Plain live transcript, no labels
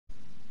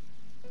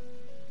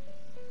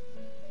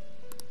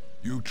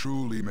You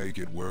truly make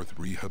it worth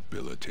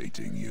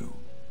rehabilitating you.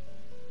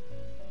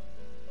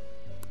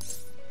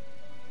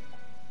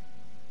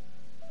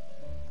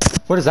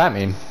 What does that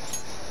mean?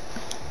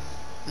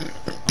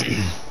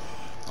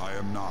 I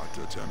am not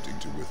attempting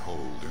to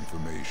withhold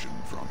information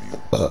from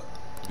you.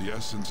 The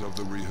essence of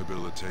the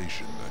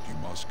rehabilitation that you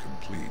must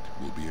complete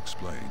will be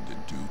explained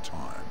in due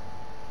time.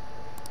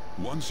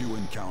 Once you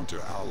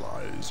encounter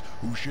allies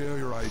who share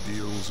your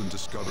ideals and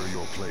discover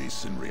your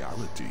place in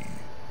reality,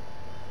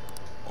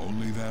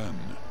 only then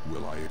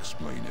will I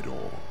explain it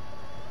all.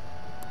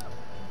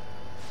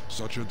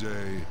 Such a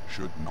day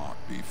should not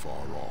be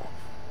far off.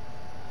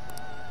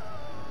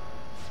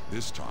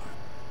 This time,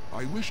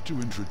 I wish to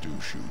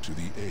introduce you to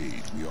the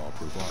aid we are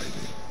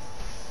providing.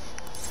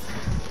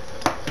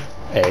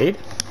 Aid?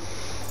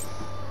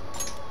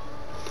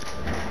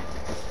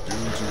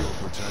 Due to your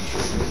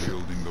potential in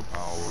wielding the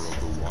power of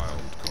the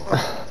wild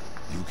card,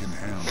 you can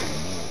handle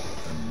more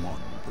than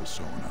one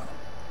persona.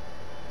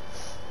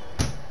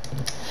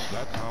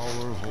 That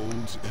power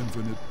holds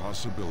infinite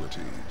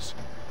possibilities.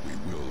 We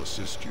will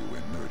assist you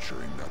in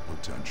nurturing that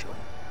potential.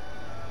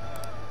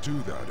 To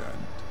that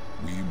end,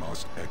 we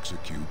must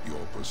execute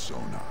your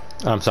persona.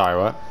 I'm sorry,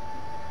 what?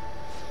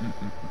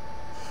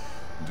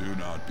 Do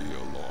not be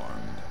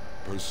alarmed.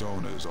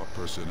 Personas are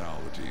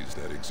personalities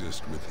that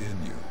exist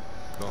within you.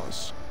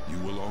 Thus, you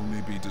will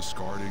only be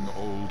discarding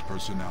old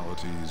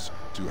personalities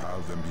to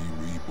have them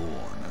be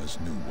reborn as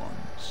new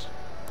ones.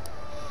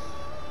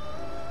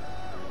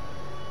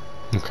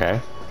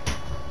 Okay.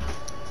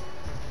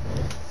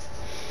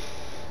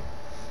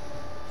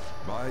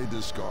 By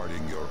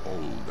discarding your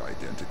old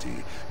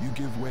identity, you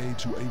give way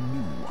to a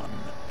new one.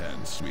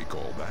 Hence, we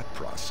call that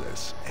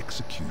process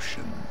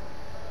execution.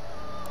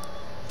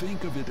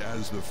 Think of it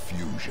as the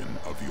fusion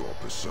of your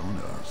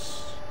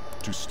personas.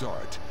 To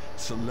start,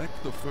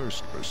 select the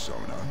first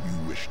persona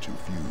you wish to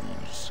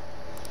fuse.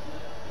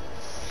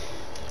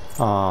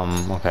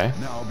 Okay.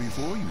 Now,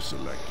 before you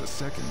select the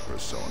second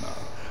persona,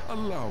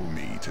 allow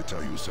me to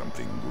tell you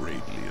something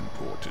greatly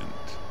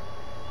important.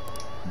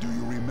 Do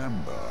you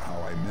remember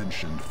how I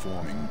mentioned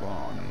forming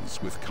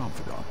bonds with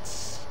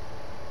confidants?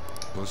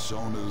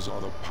 Personas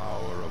are the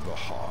power of the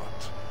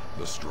heart.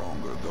 The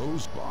stronger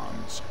those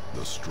bonds,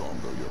 the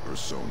stronger your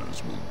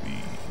personas will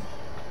be.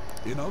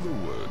 In other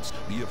words,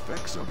 the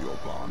effects of your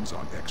bonds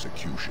on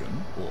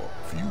execution, or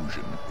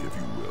fusion, if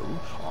you will,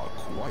 are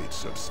quite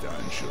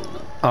substantial.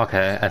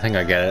 Okay, I think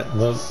I get it.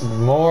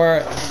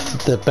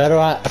 The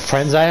better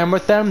friends I am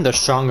with them, the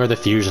stronger the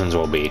fusions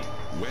will be.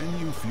 When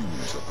you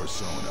fuse a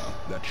persona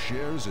that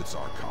shares its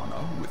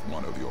arcana with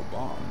one of your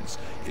bonds,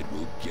 it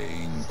will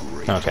gain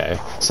great Okay,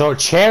 power. so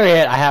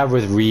Chariot I have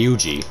with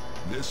Ryuji.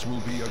 This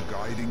will be a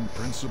guiding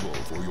principle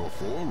for your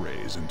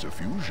forays into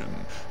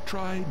fusion.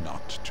 Try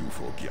not to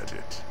forget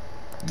it.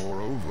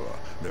 Moreover,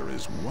 there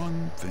is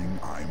one thing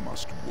I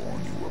must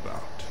warn you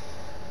about.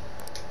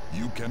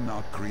 You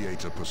cannot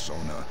create a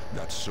persona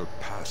that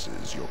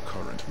surpasses your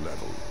current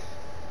level.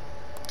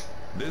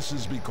 This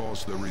is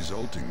because the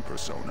resulting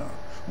persona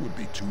would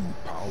be too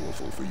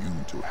powerful for you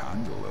to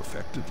handle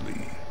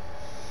effectively.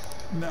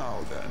 Now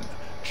then,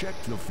 check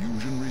the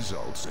fusion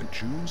results and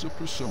choose a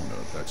persona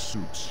that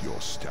suits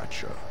your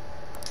stature.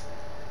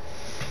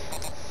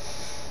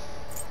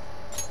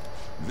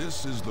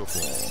 This is the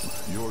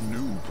form your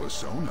new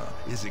persona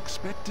is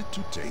expected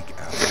to take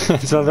after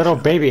It's a little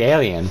baby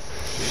alien.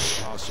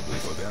 It's possible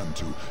for them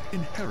to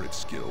inherit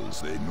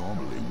skills they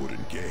normally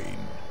wouldn't gain.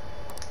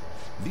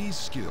 These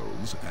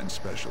skills and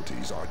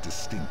specialties are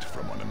distinct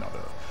from one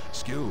another.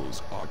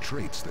 Skills are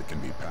traits that can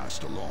be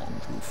passed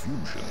along through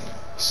fusion.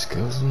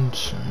 Skills and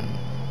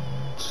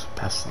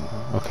passing.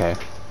 Okay.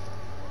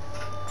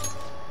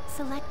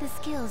 Select the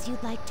skills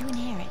you'd like to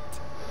inherit.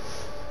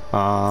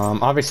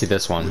 Obviously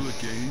this one. Will it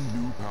gain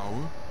new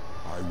power?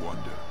 I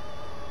wonder.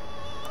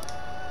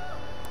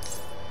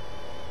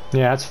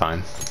 Yeah, that's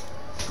fine.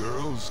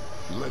 Girls,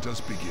 let us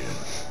begin.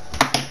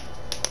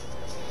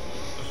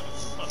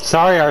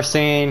 Sorry,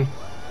 Arsene.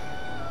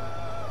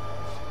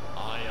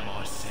 I am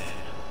Arsene,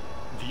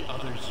 the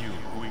other you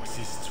who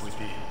exists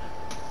within.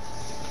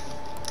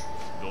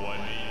 Though I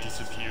may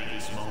disappear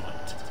this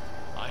moment,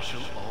 I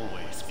shall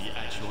always be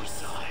at your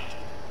side.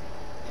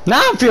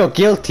 Now I feel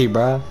guilty,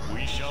 bruh.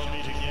 We shall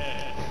meet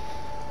again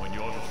when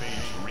your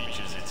fate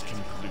reaches its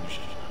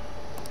conclusion.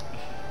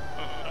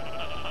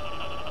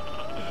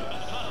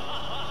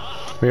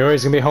 We're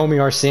always gonna be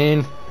homie,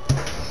 Arsene.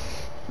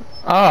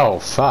 Oh,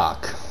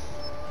 fuck.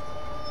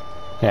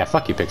 Yeah,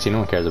 fuck you, Pixie. No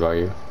one cares about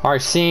you.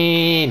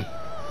 Arsene!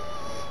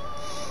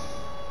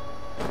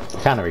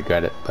 I kinda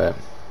regret it, but...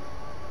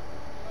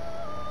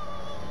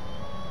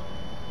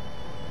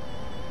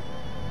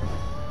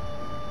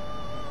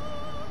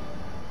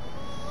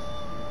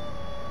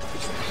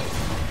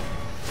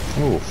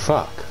 Oh,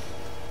 fuck.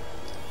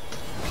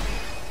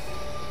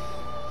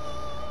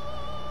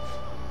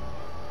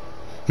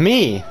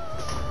 Me!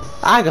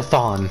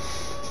 Agathon!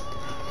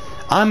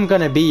 I'm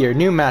gonna be your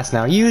new mask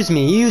now. Use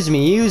me, use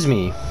me, use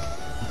me!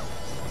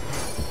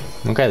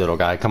 Okay, little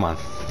guy, come on.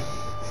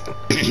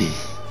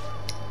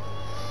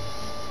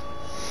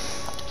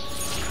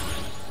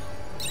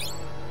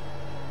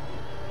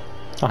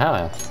 Oh, hell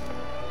yeah.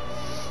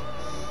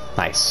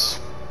 Nice.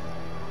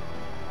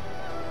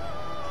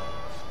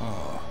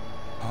 Ah,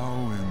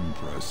 how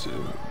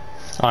impressive.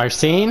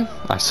 Arsene,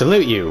 I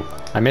salute you.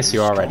 I miss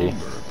you already. A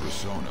stronger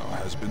persona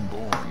has been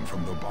born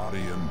from the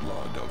body and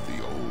blood of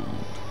the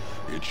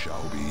old. It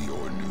shall be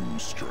your new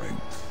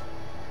strength.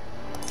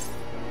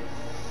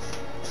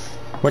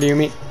 What do you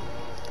mean?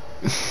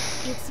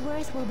 Its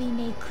worth will be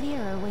made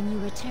clearer when you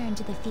return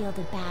to the field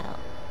of battle.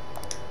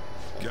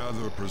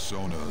 Gather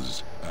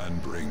personas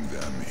and bring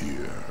them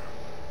here.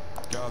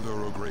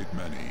 Gather a great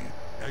many,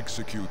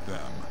 execute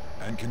them,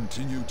 and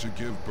continue to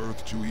give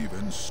birth to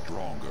even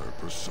stronger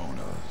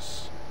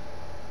personas.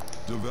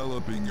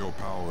 Developing your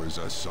powers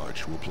as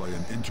such will play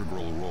an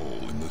integral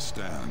role in the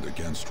stand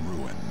against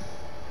ruin.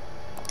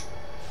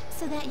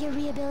 So that your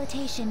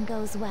rehabilitation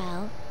goes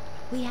well,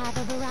 we have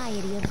a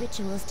variety of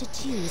rituals to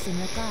choose in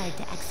regard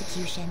to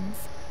executions.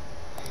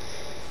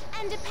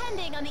 And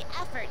depending on the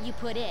effort you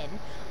put in,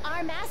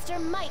 our master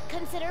might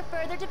consider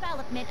further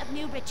development of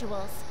new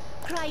rituals.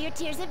 Cry your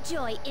tears of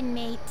joy,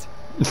 inmate.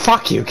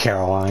 Fuck you,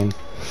 Caroline.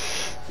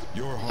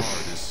 Your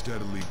heart is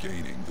steadily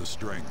gaining the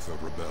strength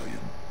of rebellion.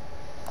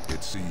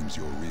 It seems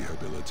your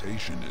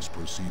rehabilitation is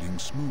proceeding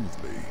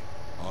smoothly.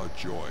 A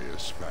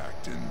joyous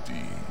fact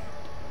indeed.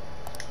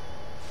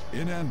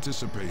 In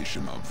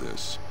anticipation of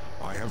this,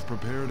 I have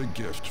prepared a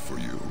gift for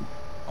you.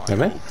 I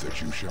hope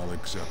that you shall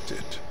accept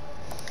it.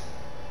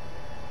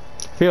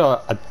 I feel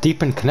a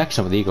deepened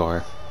connection with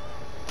Igor.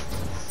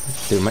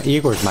 Dude,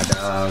 Igor's my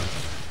dog.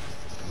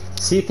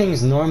 See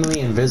things normally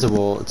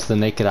invisible to the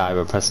naked eye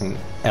by pressing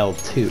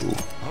L2.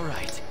 All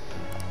right.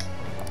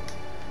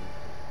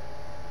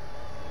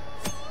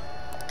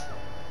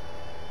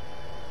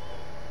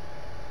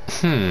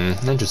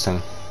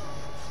 Interesting.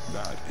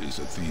 That is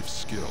a thief's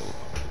skill,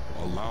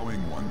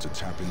 allowing one to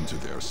tap into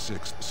their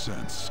sixth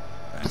sense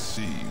and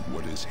see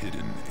what is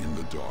hidden in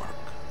the dark.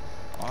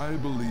 I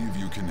believe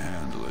you can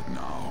handle it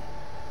now.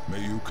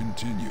 May you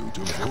continue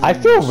to I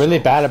feel really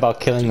bad about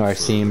killing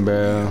Arsene,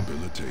 bro.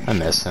 I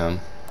miss him.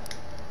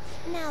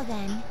 Now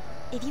then,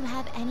 if you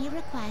have any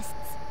requests,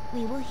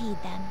 we will heed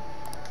them.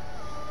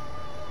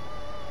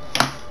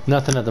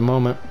 Nothing at the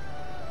moment.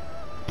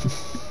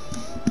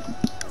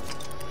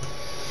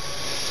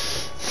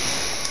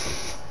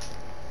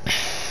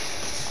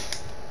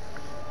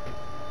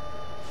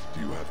 Do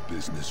you have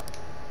business?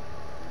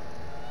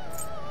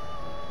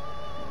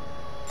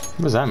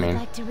 What does that Would you mean?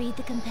 like to read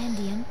the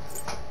compendium?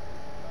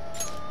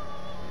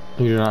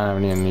 You do not have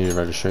any need of These are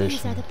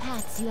registration. the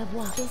paths you have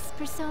walked. This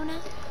persona?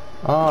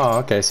 Oh,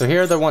 okay. So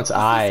here are the ones Is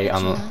I this what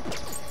on you the.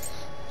 want?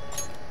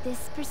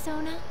 This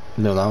persona?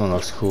 No, that one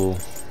looks cool.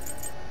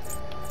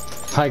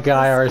 Hi,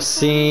 guy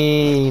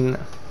Arsene.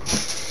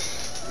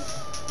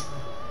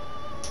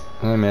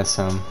 I miss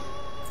him.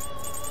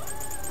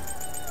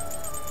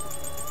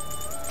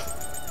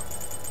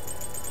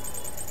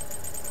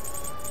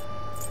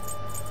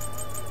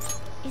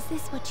 Is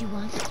this what you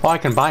want? Oh, I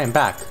can buy him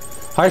back.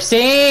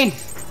 Arsene!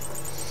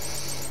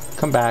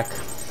 Come back.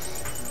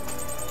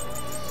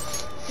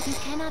 You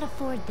cannot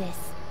afford this.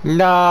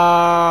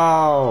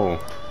 No!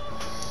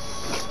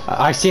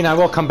 Arsene, I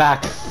will come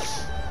back.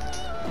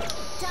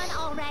 Done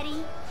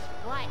already?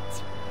 What?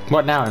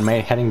 What now? Am I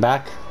heading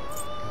back?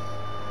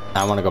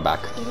 I want to go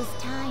back. It is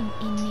time,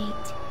 inmate.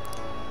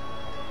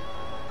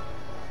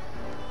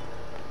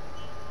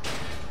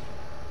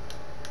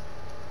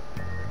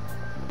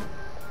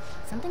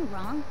 Something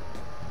wrong?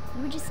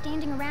 We were just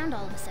standing around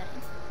all of a sudden.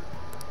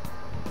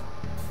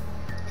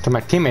 To my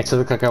teammates, it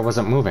looked like I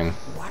wasn't moving.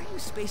 Why are you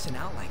spacing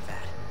out like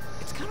that?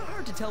 It's kind of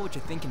hard to tell what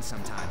you're thinking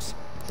sometimes.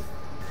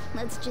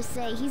 Let's just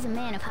say he's a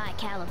man of high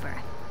caliber.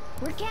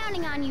 We're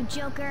counting on you,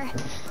 Joker.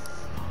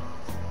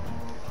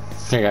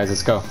 Okay, guys,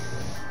 let's go.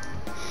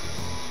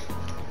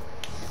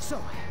 So,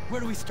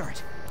 where do we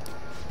start?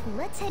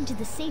 Let's head to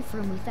the safe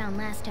room we found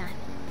last time.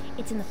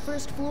 It's in the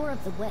first floor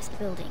of the west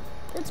building.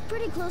 It's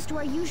pretty close to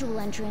our usual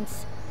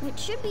entrance. It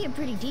should be a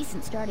pretty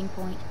decent starting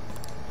point.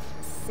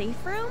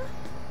 Safe room?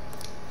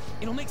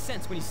 It'll make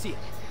sense when you see it.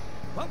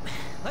 Well,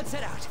 let's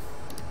head out.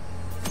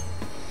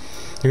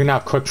 You can now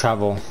quick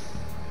travel.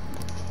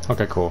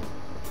 Okay, cool.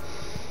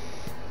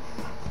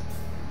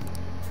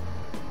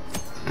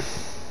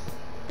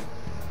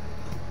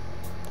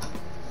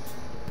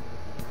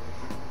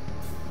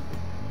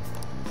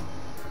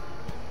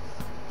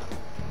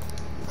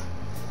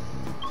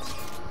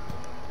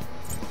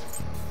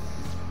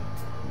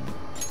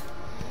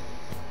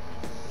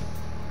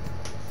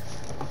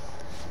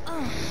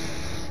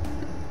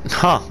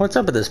 Huh, what's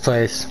up with this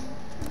place?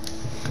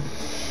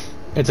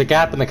 It's a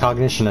gap in the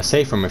cognition, a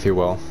safe room, if you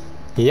will.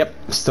 Yep,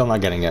 still not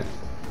getting it.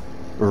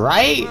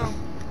 Right?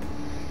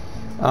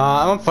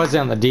 I'm fuzzy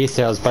on the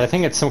details, but I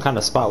think it's some kind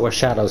of spot where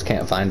shadows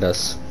can't find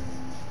us.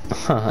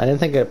 Huh, I didn't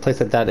think a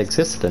place like that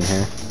existed in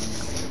here.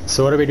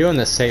 So what are we doing in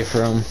this safe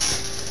room?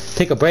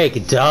 Take a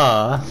break,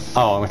 duh!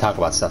 Oh, and we talk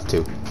about stuff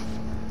too.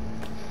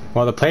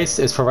 Well, the place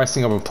is for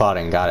resting over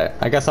plotting, got it.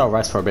 I guess I'll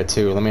rest for a bit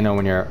too. Let me know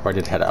when you're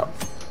ready to head out.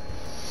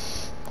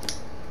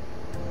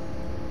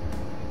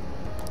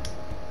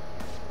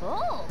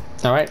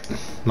 Alright,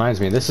 reminds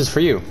me, this is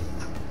for you.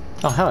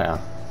 Oh, hell yeah.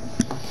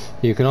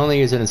 You can only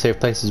use it in safe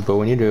places, but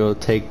when you do, it'll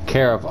take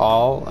care of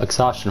all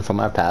exhaustion from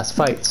my past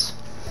fights.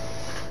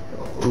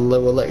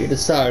 We'll let you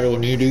decide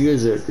when you do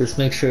use it. Just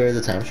make sure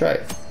the time's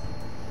right.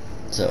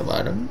 So,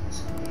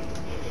 items.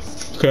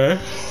 Okay.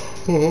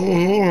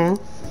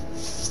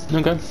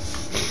 Okay.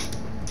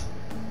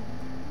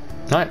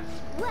 Alright.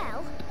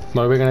 Well,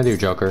 What are we gonna do,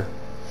 Joker?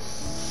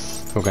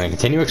 We're gonna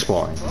continue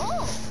exploring.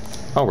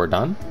 Oh, we're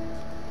done?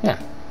 Yeah.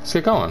 Let's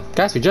get going.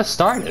 Guys, we just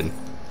started.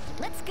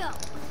 let's go.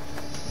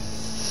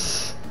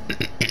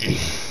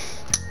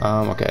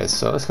 Okay,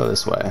 so let's go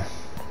this way.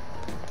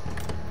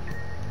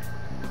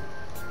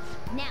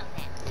 Now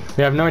then.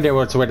 We have no idea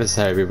what's way to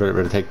say. We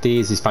better take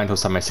these. These fine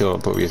tools on my seal,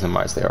 but we use them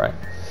wisely, alright?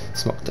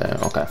 Smoke down,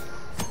 okay.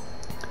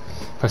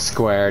 Press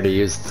square to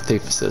use the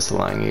thief assist,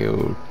 allowing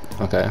you.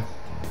 Okay.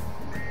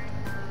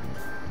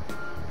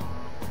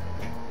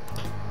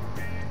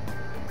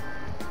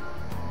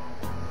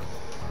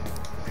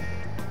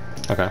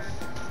 Okay.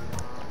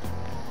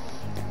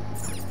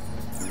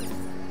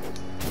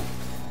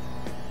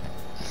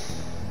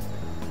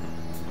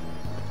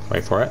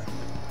 Wait for it.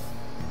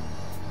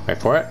 Wait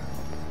for it.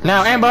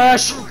 Now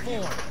ambush! Now's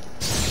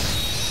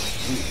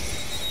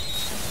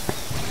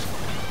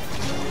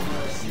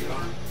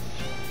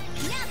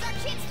our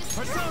chance to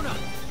strike. Persona!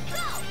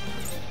 Go!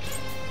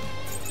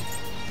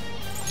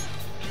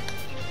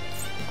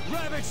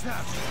 Ravage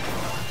them!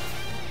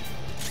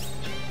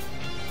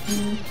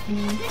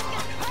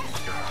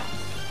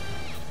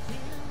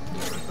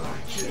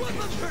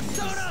 Woodland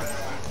Persona!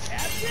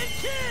 Captain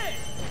Kid!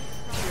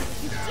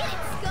 You did it,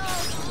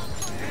 Skull!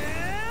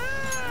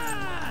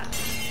 Yeah!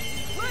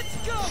 Let's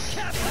go,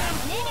 Captain!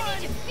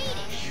 Enemy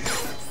defeated!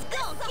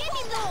 Skull, give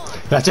me more!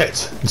 That's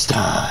it. It's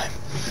time.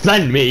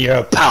 Lend me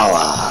your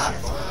power.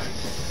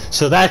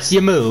 So that's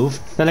your move.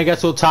 Then I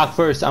guess we'll talk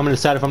first. I'm gonna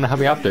decide if I'm gonna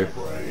help you after.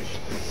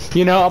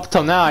 You know, up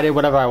till now I did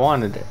whatever I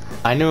wanted.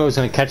 I knew it was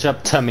gonna catch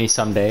up to me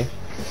someday.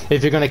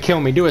 If you're gonna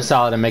kill me, do a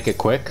solid and make it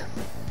quick.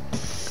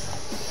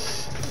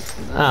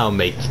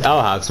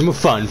 I'll have some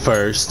fun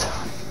first.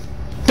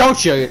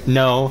 Don't you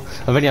know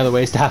of any other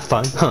ways to have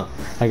fun? Huh.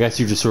 I guess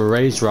you just were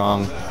raised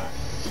wrong.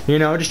 You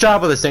know, just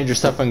drop all this dangerous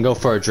stuff and go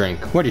for a drink.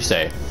 What do you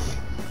say?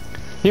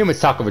 Humans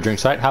talk over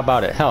drinks, right? How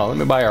about it? Hell, let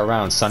me buy you a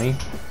round, sonny.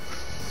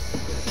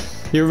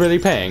 You're really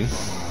paying?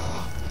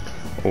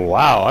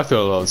 Wow, I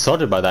feel a little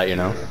insulted by that, you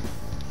know.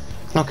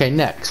 Okay,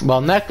 next.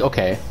 Well,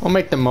 okay. We'll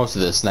make the most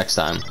of this next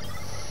time.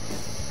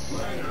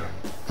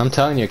 I'm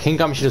telling you, King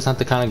Gumshoe is not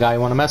the kind of guy you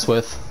want to mess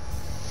with.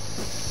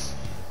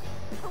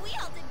 We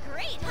all did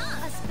great,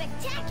 huh? A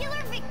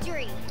spectacular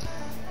victory!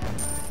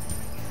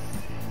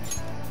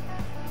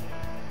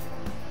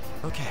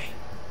 Okay.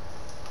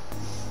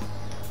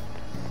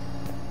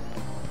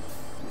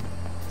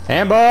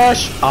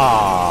 Ambush!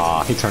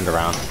 Ah, he turned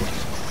around.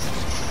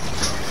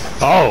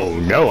 Oh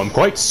no, I'm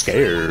quite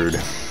scared.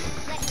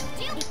 Let's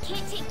do it!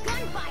 Can't take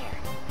gunfire!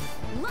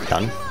 Lock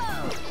Gun? and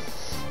load!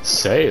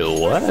 Say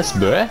less,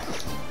 bruh.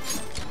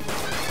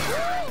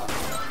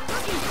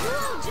 Looking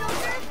cool,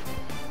 Joker!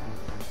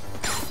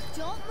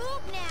 Don't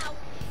move now!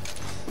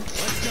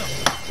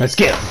 Let's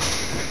get him.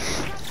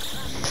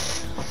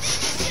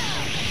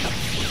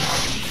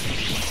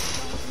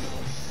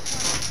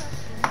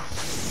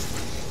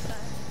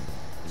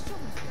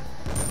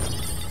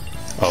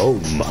 Oh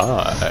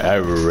my, I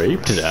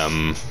raped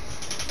them.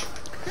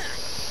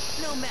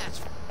 No match.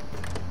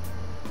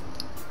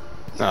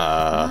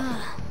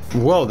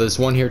 Whoa, there's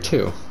one here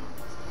too.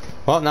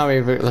 Well, now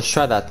let's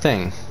try that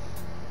thing.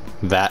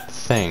 That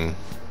thing.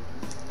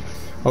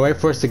 A way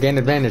for us to gain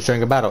advantage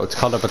during a battle. It's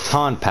called a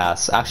baton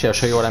pass. Actually, I'll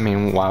show you what I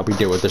mean while we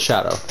deal with the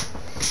shadow.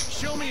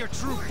 Show me your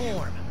true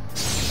form.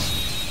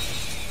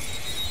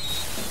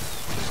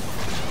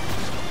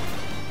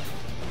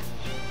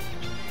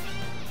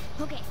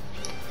 Okay,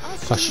 I'll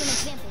show you an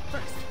example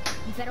first.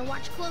 You better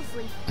watch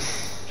closely.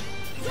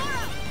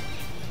 Zoro!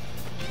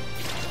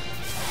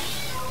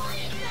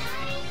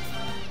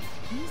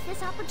 Use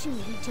this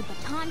opportunity to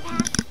baton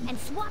pass and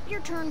swap your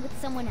turn with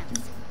someone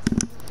else.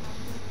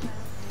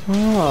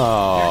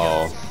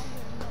 Oh.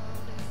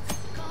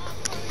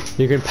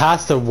 You can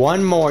pass the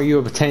one more you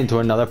obtained to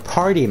another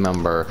party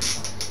member.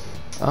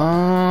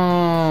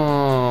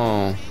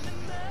 Oh.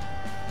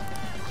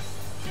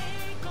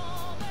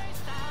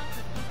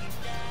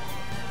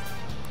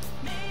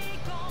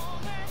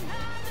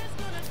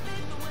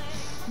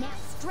 Now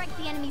strike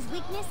the enemy's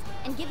weakness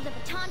and give the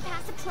baton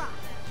pass a try.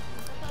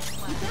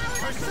 You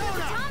powered up for the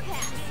baton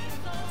pass.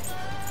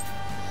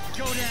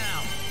 Go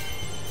down.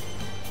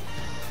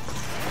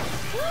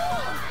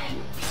 Alright,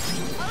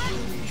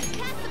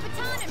 pass the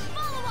baton and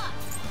follow up.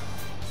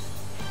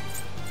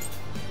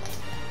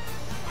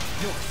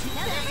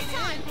 Another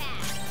baton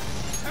pass.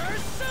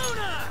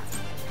 Persona!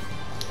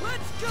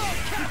 Let's go,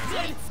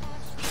 Captain!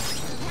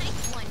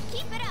 Nice one,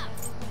 keep it up.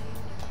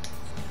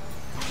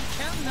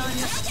 Counting on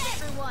you. Okay,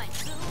 everyone.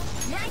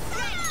 Nice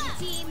strategy,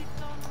 team.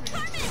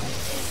 Carmen!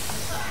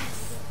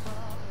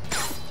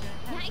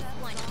 Nice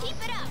one, keep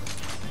it up.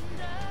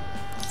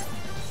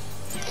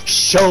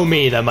 Show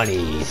me the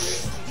money.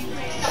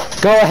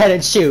 Go ahead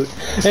and shoot.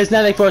 There's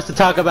nothing for us to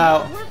talk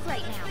about. Work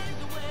right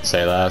now.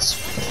 Say less.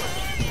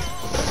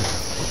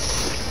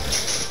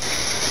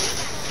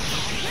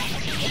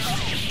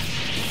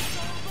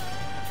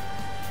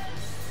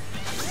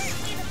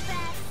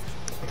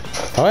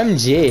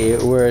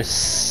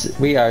 OMG,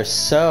 we are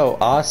so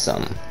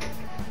awesome.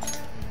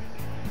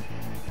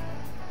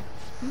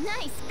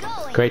 Nice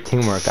going. Great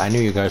teamwork. I knew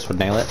you guys would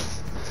nail it.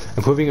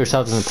 Improving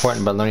yourself is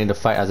important, but learning to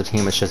fight as a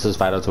team is just as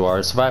vital to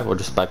our survival.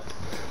 Just by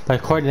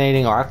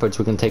coordinating our efforts,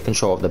 we can take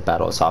control of the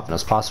battle as often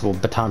as possible.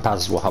 Baton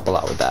passes will help a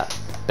lot with that.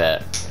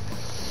 Bet.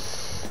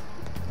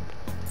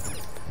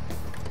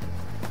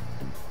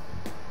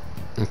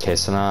 Okay,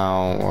 so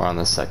now we're on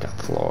the second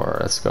floor.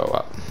 Let's go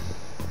up.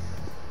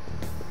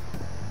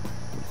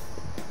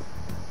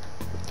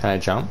 Can I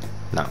jump?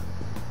 No.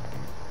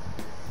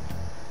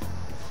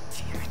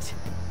 Damn it.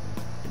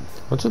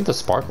 What's with the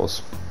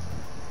sparkles?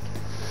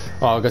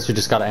 Well, I guess we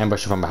just gotta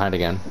ambush it from behind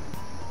again.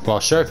 Well,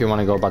 sure, if you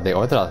want to go about the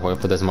orthodox way,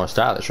 but there's a more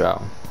stylish route.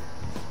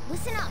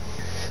 Listen up.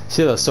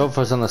 See those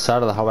sofas on the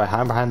side of the hallway?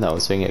 Hide behind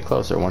those so you can get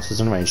closer. Once it's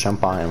in range,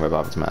 jump on and rip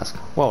off its mask.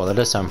 Whoa, that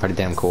does sound pretty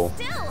damn cool.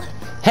 Still.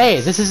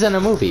 Hey, this isn't a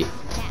movie. Now,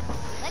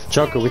 let's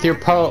Joker, carry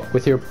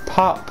with your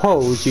on.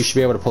 pose, you should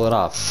be able to pull it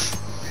off.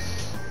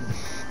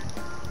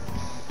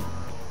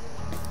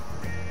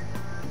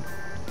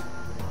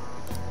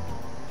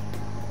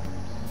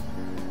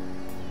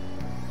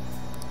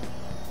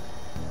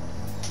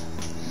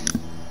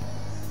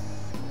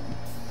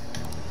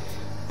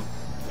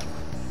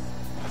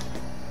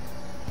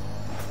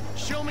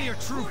 Show me your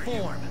true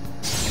form.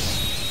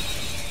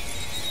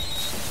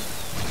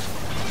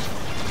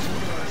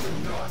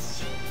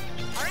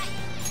 All right.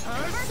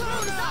 First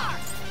move is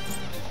ours.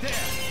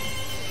 There.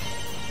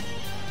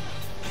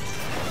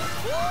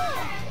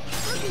 Woo!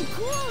 Looking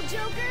cool,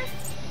 Joker.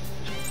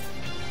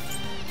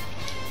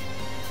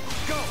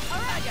 Go. All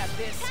right. I got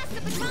this. Pass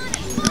the baton and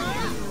fire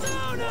up.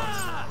 Persona!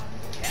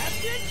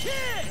 Captain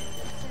Kidd!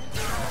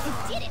 You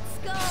did it,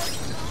 Skull.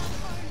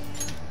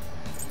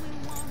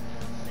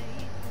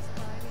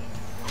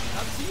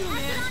 Up to you, Pass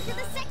it man. on to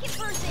the second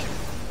person.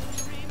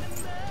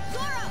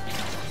 Zoro.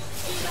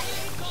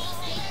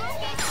 Stay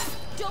focused.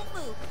 Don't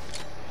move.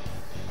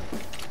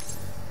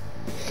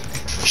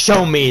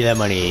 Show me the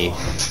money.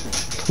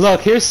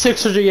 Look, here's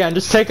 600 yen.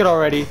 Just take it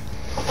already.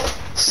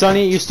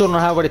 Sonny, you still don't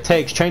have what it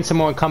takes. Train some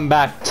more and come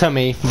back to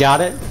me.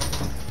 Got it?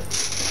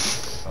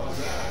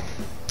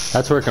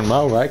 That's working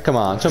well, right? Come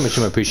on, show me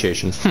some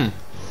appreciation. You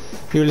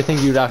really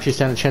think you'd actually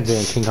stand a chance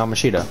against King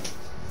Kamashita?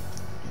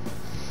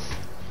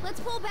 Let's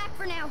pull back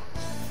for now.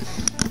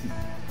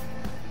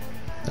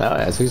 Oh,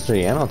 yeah, 600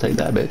 yen. I'll take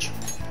that, bitch.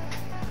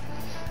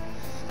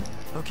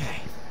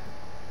 Okay.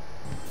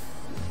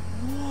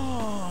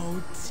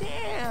 Whoa,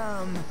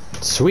 damn.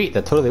 Sweet,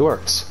 that totally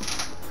works.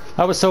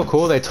 That was so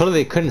cool. They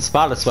totally couldn't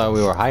spot us while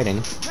we were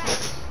hiding.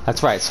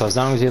 That's right, so as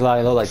long as you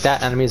lie low like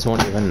that, enemies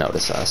won't even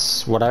notice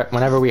us.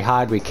 Whenever we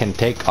hide, we can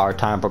take our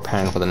time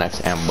preparing for the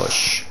next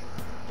ambush.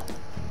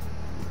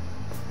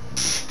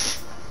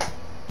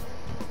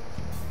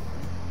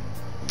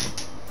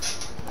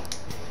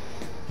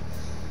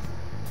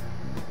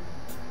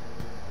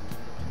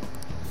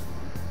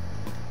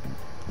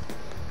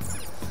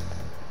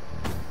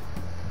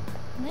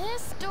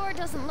 This door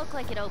doesn't look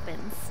like it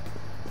opens.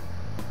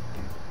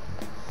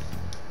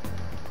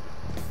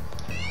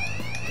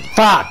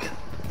 Fuck!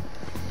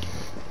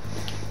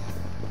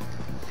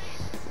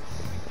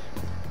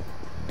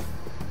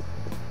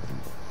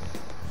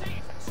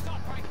 Stop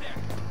right there.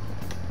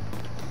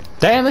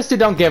 Damn, this dude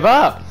don't give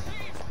up!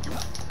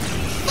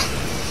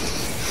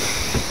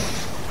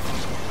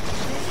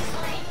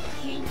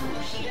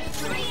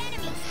 Three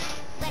enemies.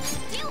 Let's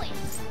do it.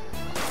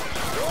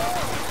 Woo!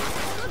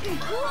 Looking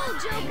cool,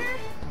 Joker.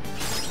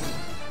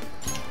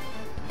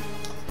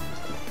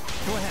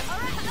 Go ahead. All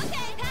right,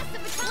 okay. Pass the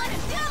baton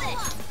and do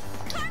this.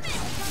 Carmen,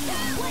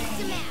 what's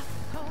the map?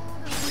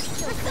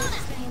 Persona,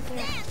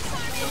 dance,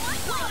 Carmen.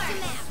 What's the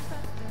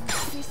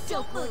map? You're so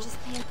gorgeous,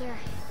 Panther.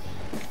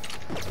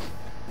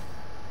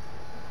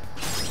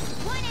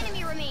 One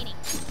enemy remaining.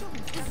 This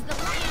is the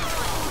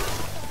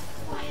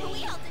last one. We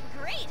all did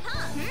great,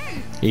 huh?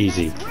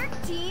 Easy. Nice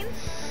work, team.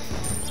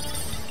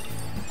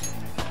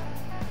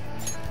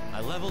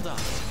 I leveled up.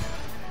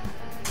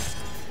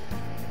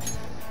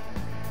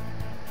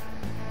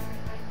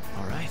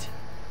 All right.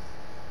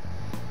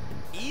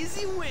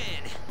 Easy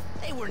win.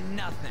 They were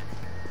nothing.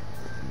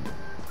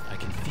 I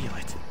can feel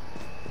it.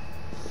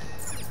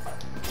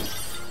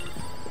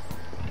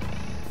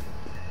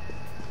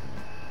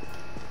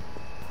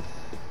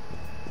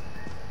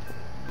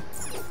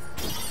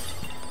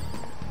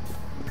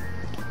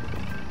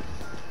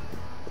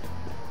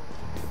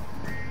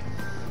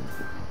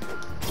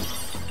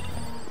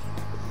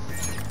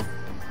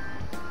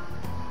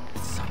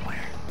 Somewhere.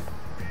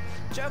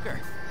 Joker.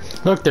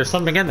 Look, there's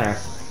something in there.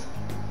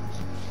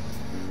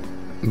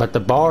 But the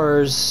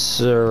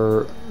bars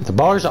are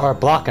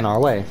blocking our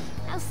way.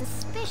 How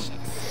suspicious.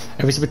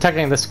 If we should be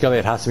protecting this skill,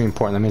 it has to be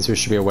important. That means there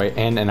should be a way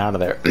in and out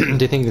of there. Do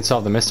you think you can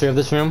solve the mystery of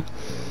this room?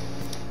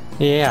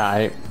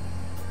 Yeah,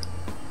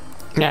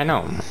 I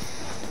know.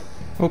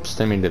 Oops,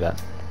 didn't mean to do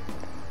that.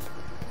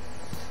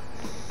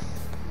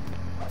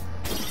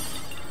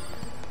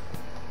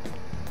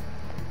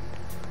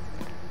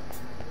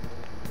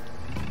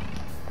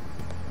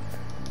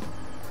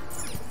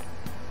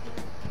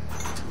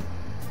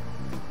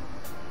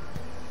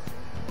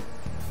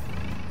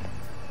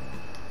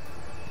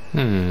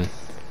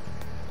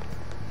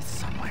 It's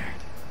somewhere.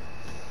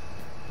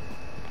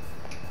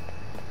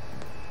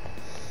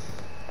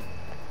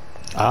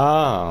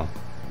 Oh.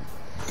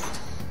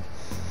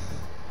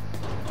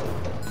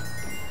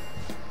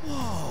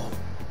 Whoa.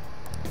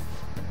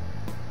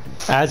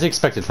 As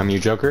expected from you,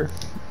 Joker.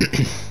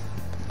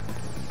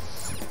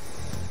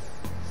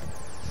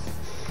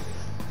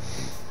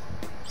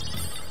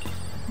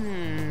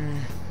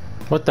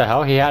 What the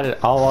hell? He had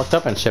it all locked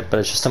up and shit, but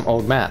it's just some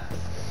old map.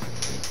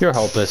 You're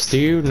hopeless. Do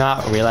you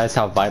not realize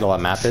how vital a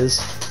map is?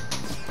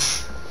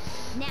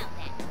 Now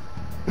then.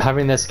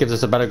 Having this gives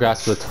us a better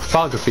grasp of the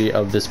topography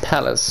of this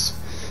palace.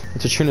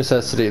 It's a true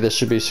necessity. This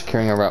should be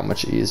securing a route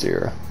much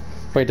easier.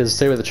 Wait, does it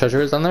say where the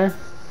treasure is on there?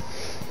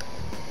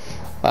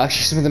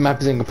 Actually, since the map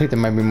is incomplete, there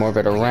might be more of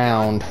it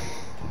around.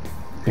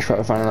 We should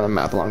probably find another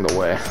map along the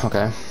way.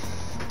 Okay.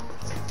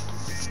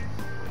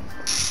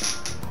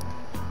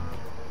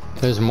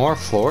 There's more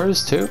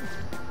floors too?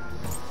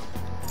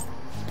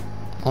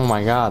 Oh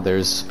my god,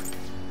 there's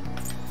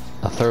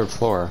a third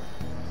floor.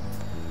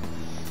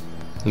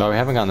 No, we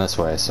haven't gone this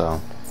way,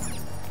 so.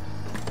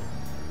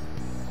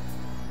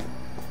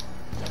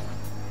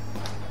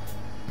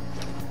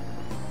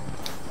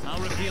 I'll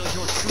reveal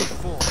your true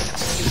form.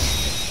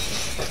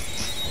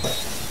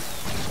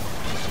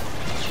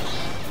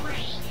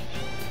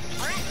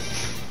 Alright,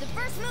 the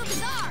first move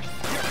is ours.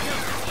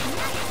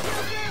 Nice,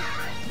 Joker.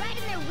 Right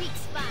in their weak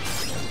spot.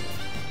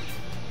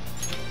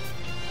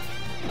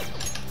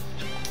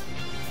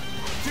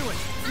 Do it.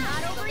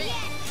 Not over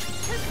yet.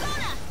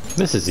 Persona.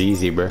 This is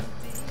easy, bro.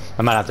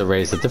 I might have to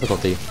raise the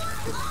difficulty. See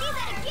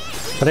that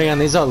again. But again,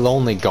 these are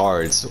lonely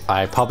guards.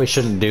 I probably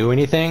shouldn't do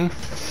anything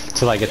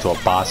till I get to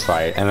a boss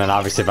fight. And then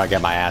obviously if I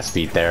get my ass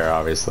beat there,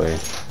 obviously.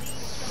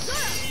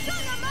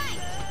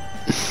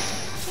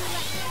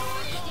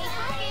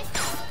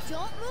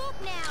 Don't move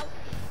now.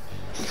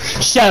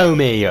 Show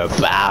me your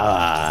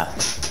power.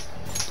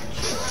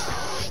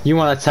 You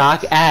want to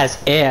talk?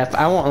 As if.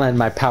 I won't lend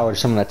my power to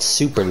someone that's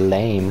super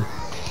lame.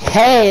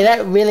 Hey,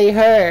 that really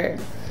hurt.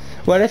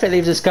 What if it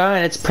leaves a scar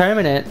and it's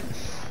permanent?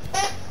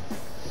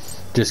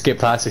 Just get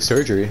plastic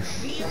surgery.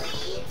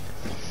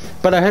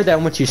 But I heard that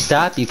once you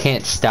stop, you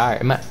can't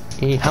start.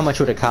 How much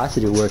would it cost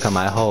to do work on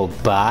my whole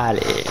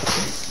body?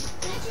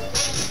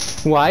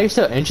 Why are you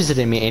so interested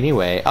in me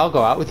anyway? I'll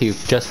go out with you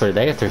just for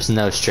today if there's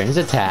no strings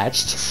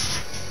attached.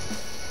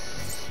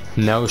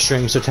 No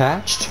strings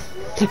attached?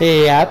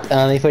 Yep,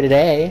 only for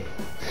today.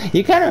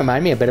 You kind of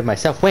remind me a bit of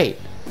myself. Wait,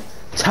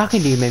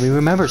 talking to you made me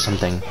remember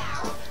something.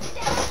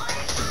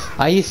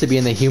 I used to be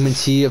in the human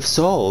sea of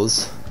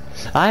souls.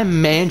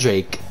 I'm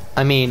Mandrake.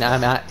 I mean, I'm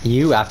not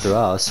you after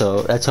all,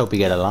 so let's hope we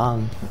get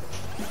along.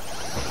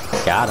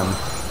 Got him.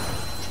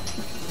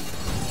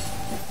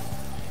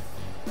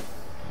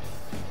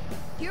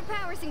 Your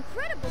power's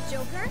incredible,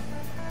 Joker.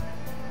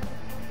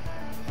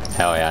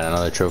 Hell yeah,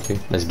 another trophy.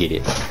 Let's get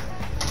it.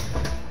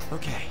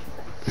 Okay.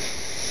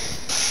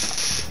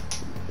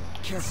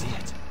 Can't see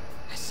it.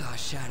 I saw a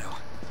shadow.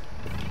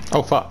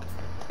 Oh fuck.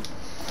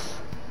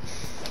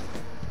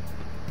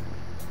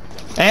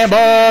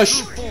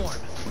 Ambush! Form.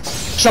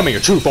 Show me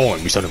your true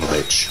form, you son of a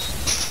bitch.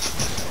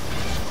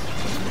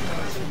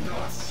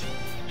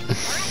 The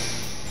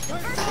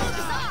first move is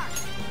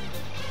ours.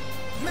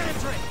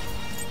 Mandrake.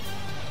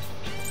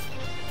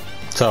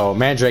 So,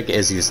 Mandrake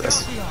is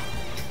useless.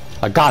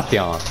 A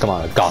Gothion. Come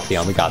on, a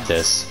Gothion, we got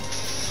this.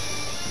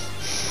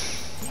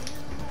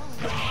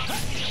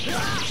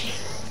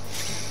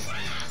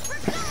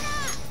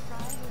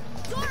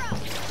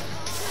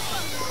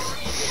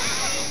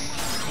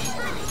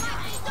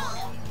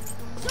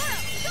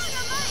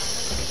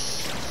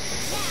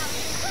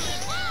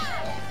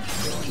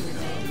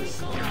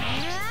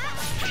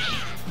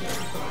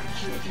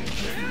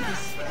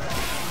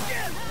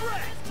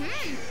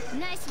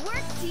 Nice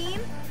work,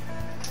 team.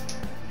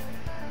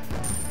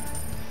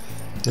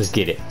 Let's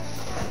get it. All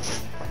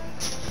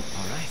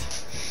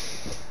right.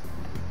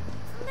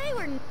 They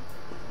were.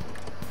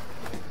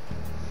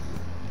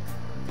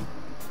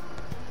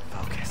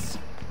 Focus.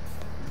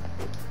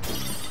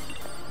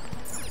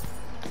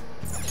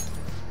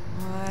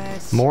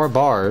 What? More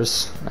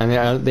bars. I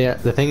mean,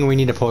 the thing we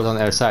need to pull is on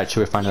the other side.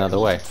 Should we find another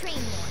way? Train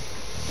more.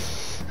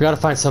 We gotta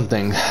find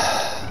something.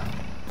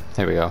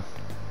 There we go.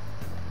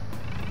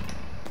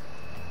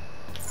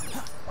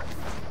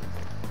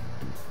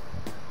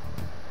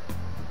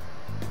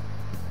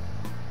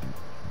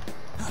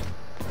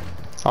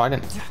 Oh, I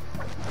didn't. It's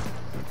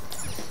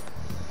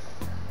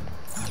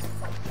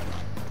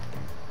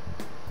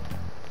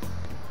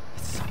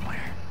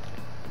somewhere.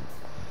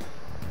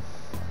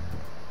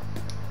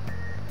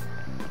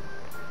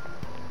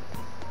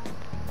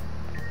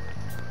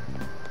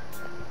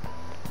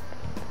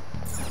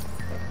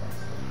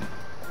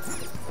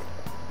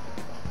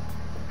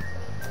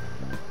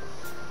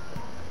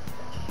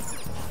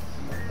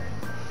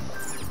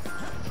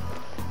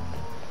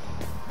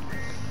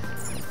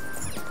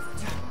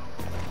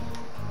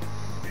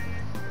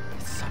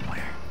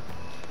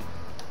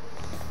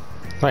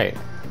 Wait.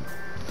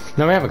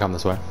 No, we haven't come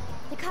this way.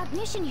 The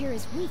cognition here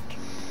is weak.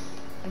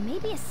 There may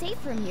be a safe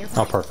room nearby.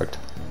 Oh, perfect.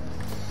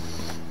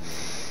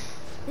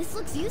 This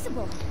looks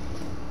usable.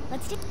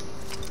 Let's do.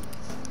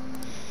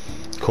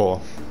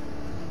 Cool.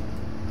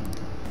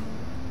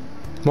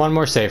 One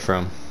more safe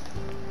room.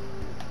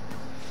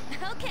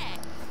 Okay.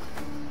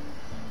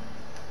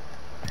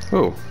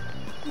 Ooh.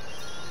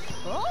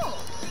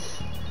 Oh.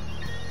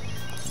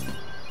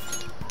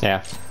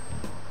 Yeah.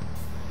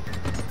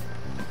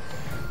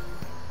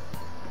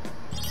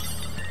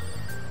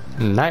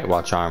 Night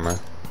Watch armor.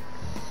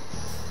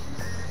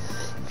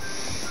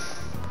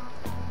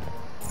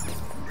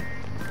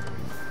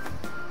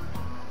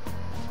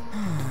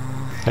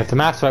 If the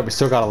map's right, we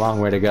still got a long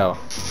way to go.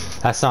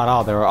 That's not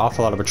all. There are an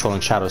awful lot of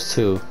patrolling shadows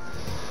too.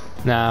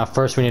 Now,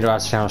 first we need to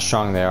ascertain how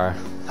strong they are.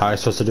 How are I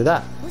supposed to do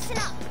that? Listen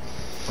up.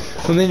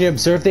 We'll need to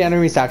observe the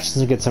enemy's actions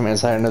and get some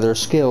insight into their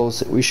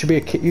skills. You should be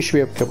able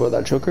to kill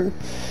that Joker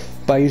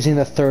by using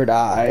the third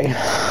eye.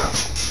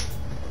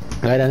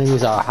 Red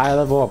enemies are high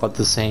level, about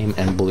the same,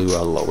 and blue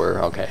are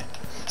lower. Okay.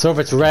 So if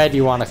it's red,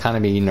 you want to kind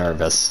of be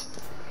nervous.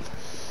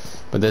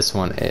 But this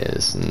one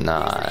is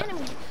not.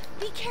 Enemy.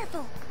 Be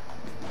careful.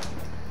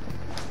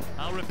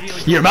 I'll reveal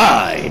You're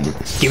mine!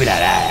 Give me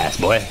that ass,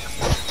 boy.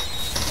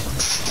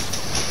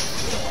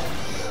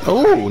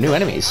 Oh, new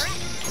enemies.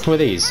 Who are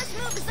these? First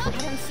move is up. I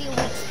don't see a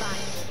weak spot.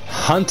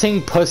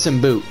 Hunting Puss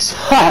in Boots.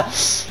 Ha!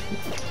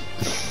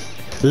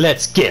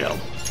 Let's get them.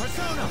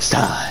 It's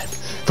time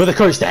for the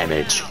curse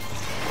damage.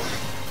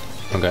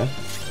 Okay.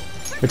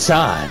 It's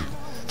time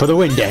for the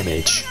wind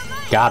damage.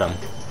 Got him.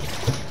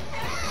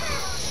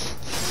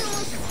 It's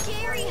almost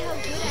scary how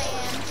good I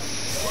am.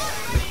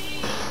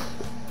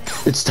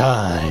 It's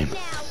time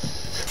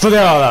for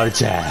the all-out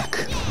attack.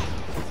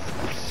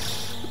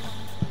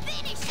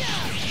 Finish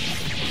him.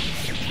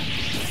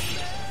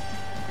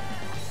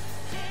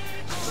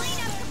 Clean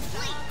up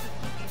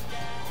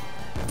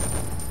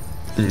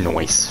complete.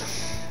 Noise.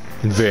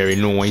 Very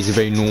noise,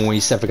 very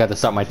noise. I forgot to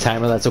stop my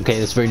timer. That's okay.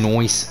 That's very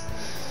noise.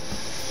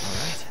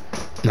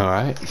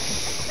 Alright.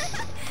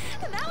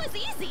 That was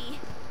easy.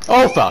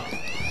 Oh, fuck.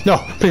 No,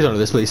 please don't do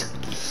this, please.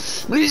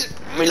 Please,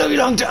 we love you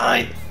long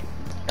time.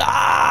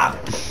 Ah!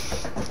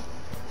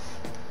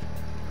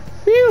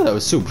 Phew, that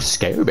was super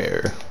scary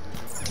bear.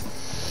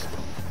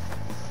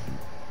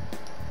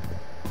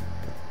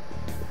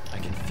 I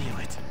can feel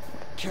it.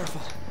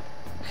 Careful.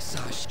 I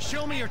saw a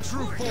show me your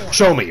true form.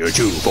 Show me your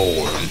true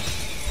form.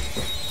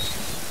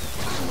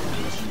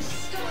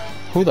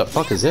 Who the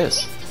fuck is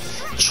this?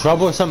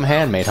 Troublesome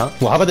handmaid, huh?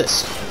 Well, how about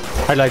this?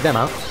 I'd like them,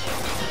 huh?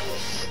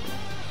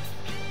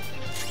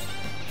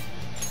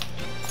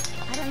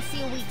 I don't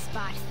see a weak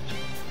spot.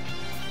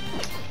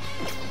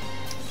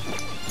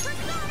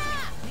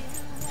 Persona!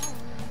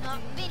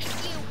 I'll finish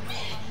you.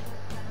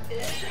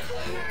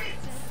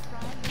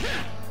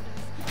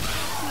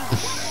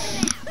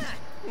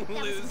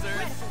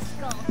 Losers.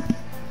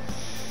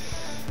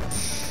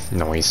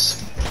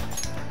 Noise.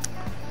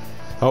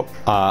 Oh,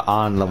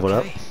 on leveled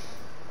up.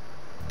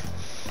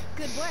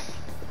 Good work.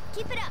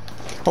 Keep it up.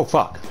 Oh,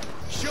 fuck.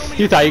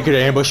 You thought you could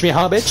ambush me,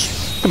 huh,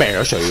 bitch? Come here,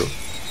 I'll show you.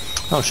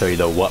 I'll show you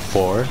the what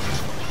for.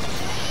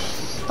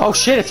 Oh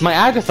shit, it's my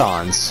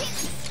Agathons.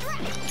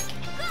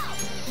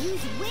 Go.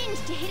 Use wind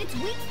to hit its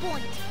weak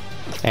point.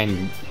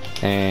 And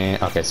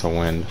okay, so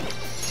wind.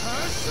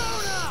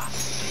 Persona!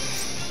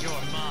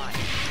 You're mine.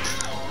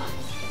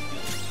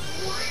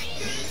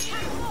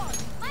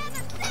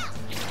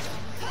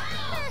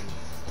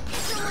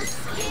 It's almost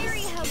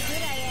scary how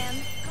good I am.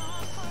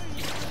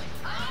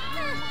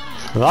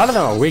 A lot of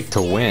them are weak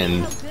to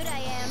wind. How good I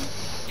am.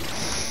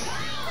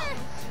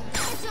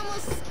 It's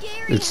almost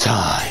scary. It's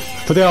time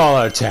for the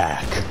all-out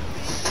attack.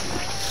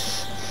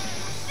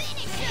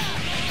 Finish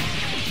him.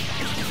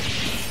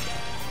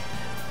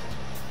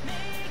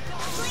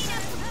 Clean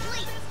up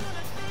complete.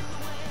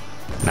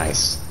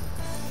 Nice.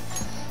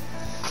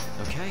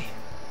 Okay.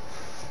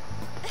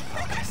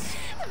 Focus.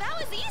 That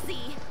was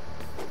easy.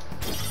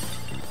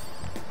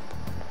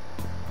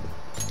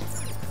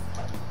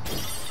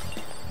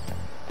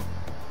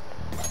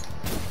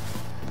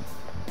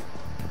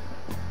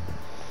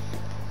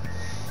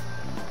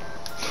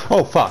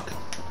 Oh fuck.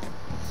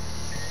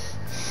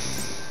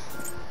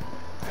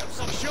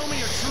 Show me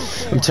your true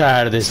form. I'm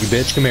tired of this, you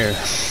bitch. Come here.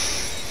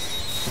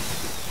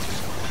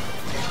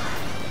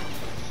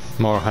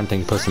 More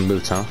hunting Puss in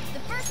Boots, huh? The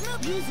first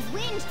move, use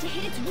wind to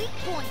hit its weak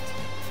point.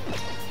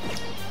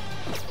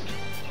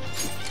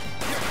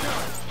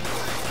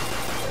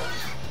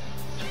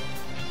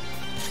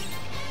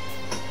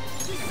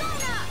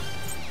 Persona!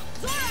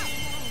 Zora!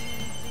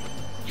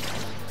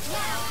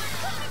 Now,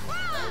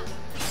 Cobra!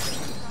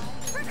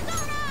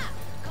 Persona!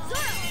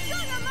 Zora,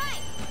 show your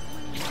might!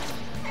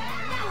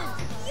 That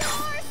was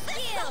your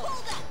skill!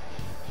 Hold up!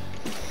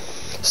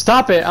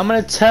 Stop it! I'm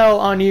gonna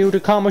tell on you to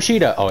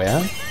Kamoshida. Oh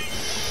yeah?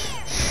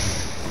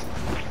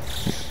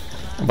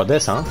 How about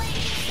this, huh?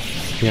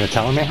 You gonna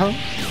tell me, huh?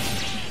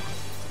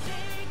 Game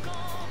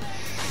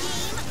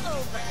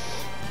over.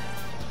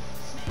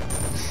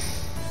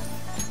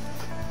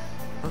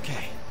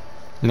 Okay.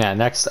 Yeah,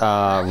 next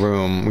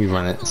room we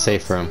run it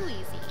safe room. Too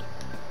easy.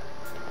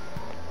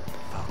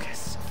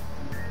 Focus.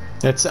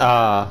 It's Come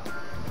on,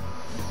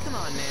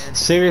 man.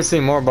 seriously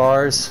more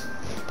bars,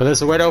 but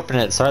there's a way to open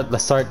it.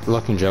 Let's start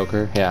looking,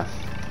 Joker. Yeah.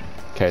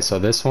 Okay, so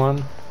this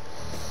one.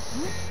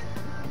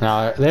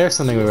 Now there's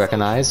something we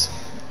recognize.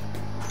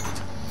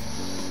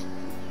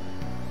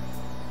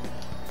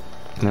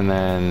 And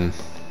then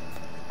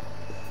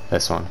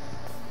this one.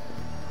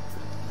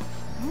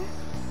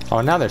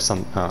 Oh, now there's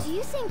some. Oh. Do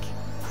you think...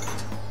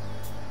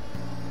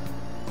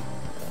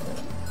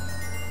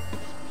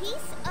 Piece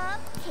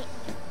of cake.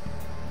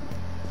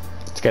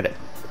 Let's get it.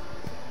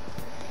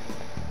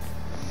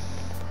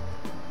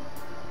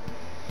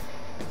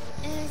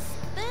 Is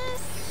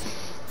this...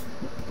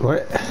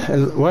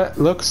 What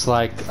looks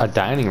like a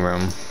dining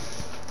room?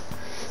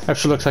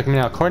 Actually looks like me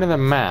now. According to the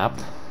map,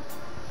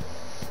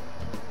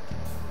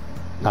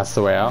 that's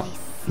the way out.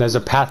 There's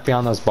a path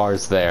beyond those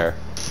bars there.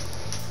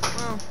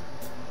 Well,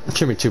 It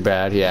shouldn't be too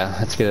bad. Yeah,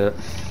 let's get it.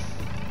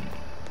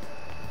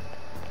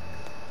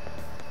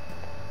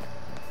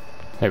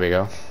 There we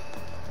go.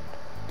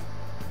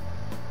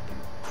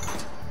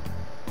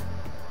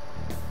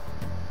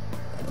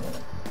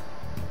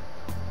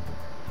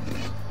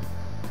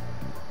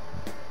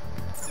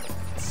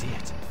 see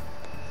it.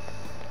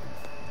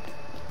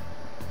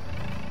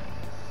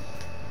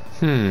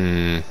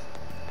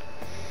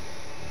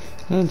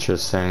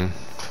 Interesting.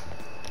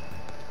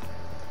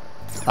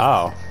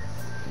 Oh.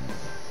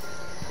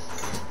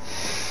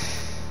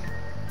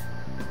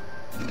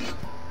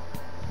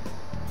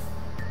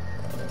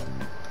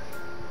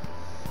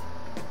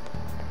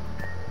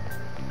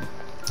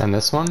 And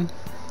this one?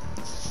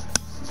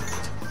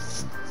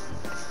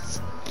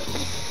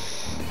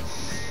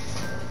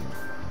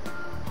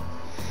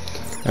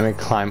 And we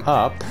climb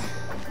up.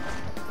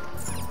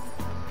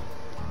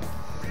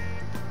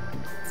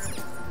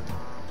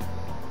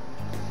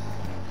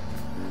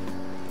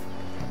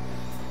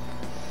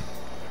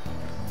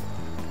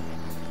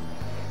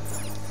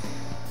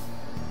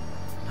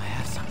 I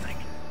have something.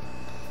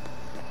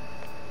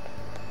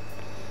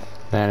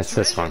 And it's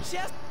this one.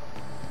 Chest?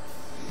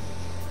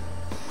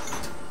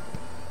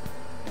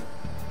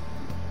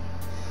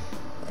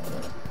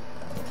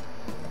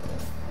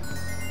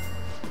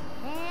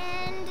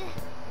 And...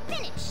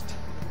 finished.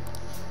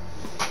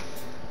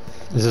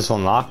 Is this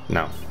one locked?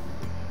 No.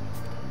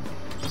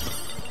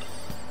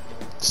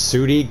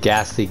 Sooty,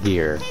 ghastly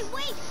gear. Hey,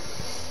 wait!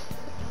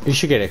 You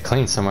should get it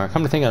cleaned somewhere.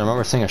 Come to think, I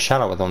remember seeing a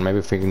shadow with one. Maybe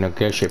if we can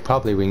negotiate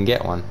properly, we can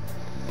get one.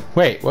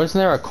 Wait,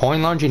 wasn't there a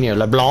coin laundry near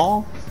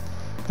LeBlanc?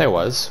 There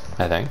was,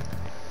 I think.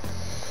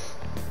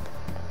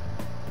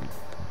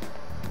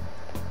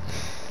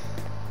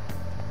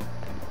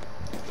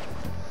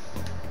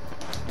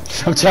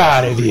 I'm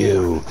tired of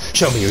you.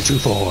 Show me your true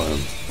form.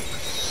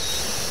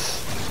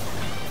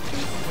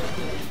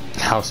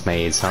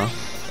 Housemaids, huh?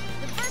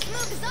 The first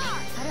move is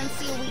ours! I don't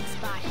see a weak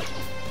spot.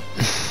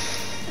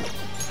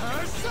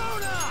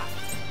 Persona!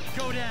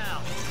 Go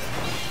down.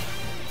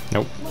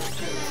 Nope.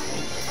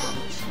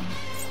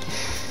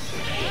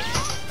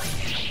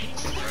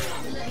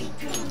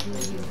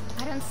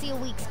 I don't see a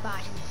weak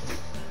spot.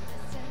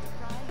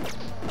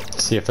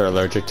 See if they're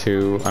allergic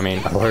to.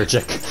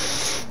 Allergic.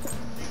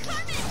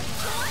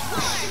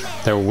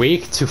 They're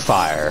weak to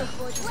fire.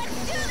 Let's do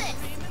this!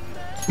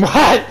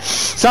 What?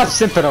 Stop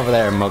simping over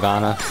there,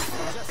 Morgana.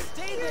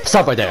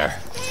 Stop right there.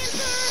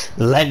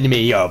 Lend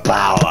me your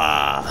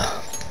power.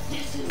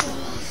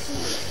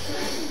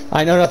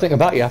 I know nothing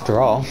about you after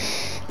all.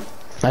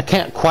 I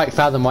can't quite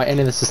fathom why any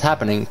of this is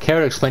happening. Care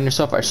to explain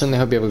yourself? I certainly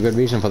hope you have a good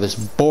reason for this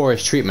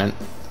boorish treatment.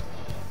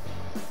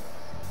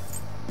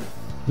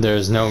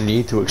 There's no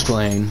need to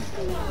explain.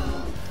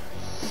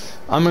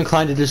 I'm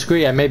inclined to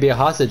disagree. I may be a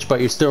hostage,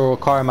 but you still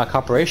require my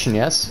cooperation,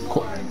 yes?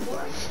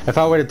 If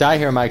I were to die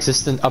here, my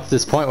existence up to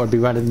this point would be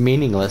rendered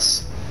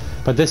meaningless.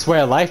 But this way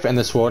of life in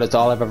this world is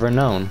all I've ever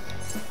known.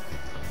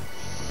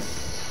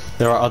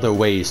 There are other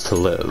ways to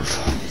live.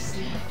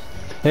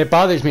 It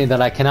bothers me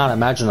that I cannot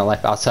imagine a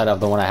life outside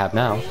of the one I have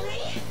now.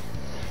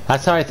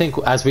 That's how I think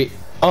as we...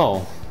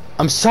 Oh,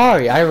 I'm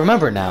sorry, I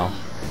remember now.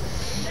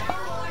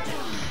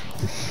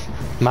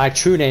 My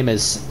true name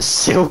is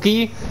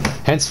Silky.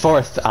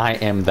 Henceforth, I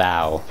am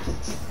thou.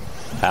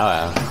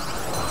 Oh,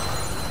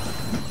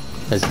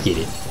 let's get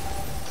it.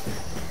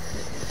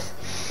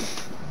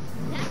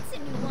 That's a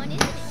new one,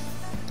 isn't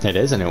it? It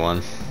is a new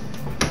one.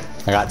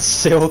 I got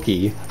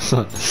Silky.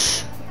 All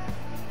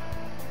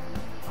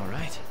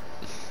right.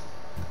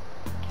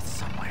 Get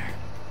somewhere.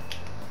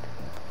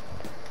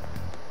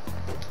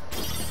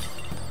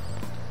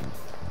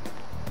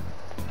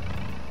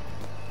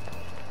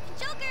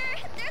 Joker,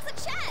 there's a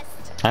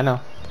chest! I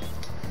know.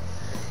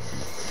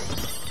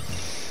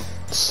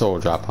 Soul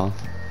drop, huh?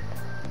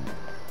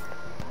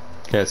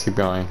 Okay, let's keep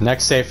going.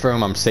 Next safe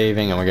room, I'm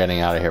saving and we're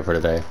getting out of here for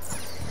today.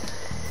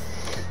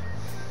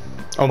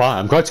 Oh my,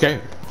 I'm quite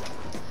scared.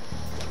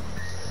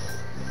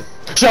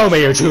 Show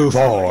me your true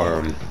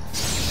form!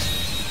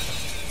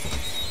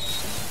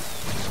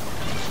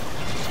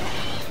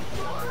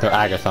 They're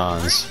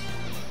Agathons.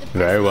 The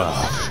Very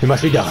well. It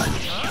must be done.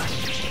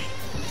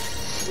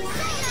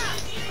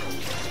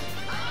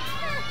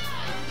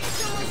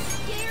 It's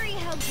almost scary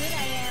how good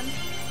I am.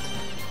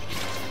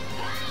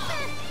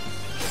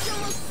 It's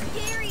almost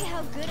scary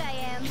how good I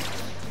am.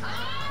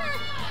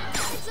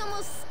 It's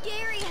almost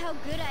scary how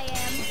good I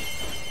am.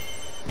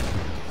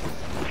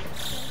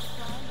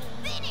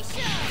 Finish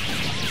him!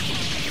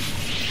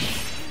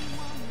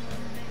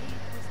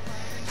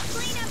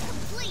 Cleanup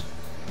complete.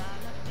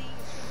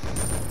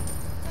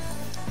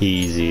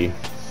 Easy.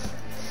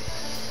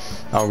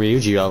 Oh,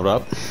 Ryuji leveled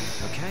up.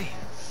 Okay.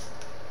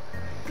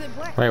 Good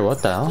work. Wait,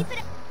 what the hell? Keep it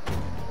up.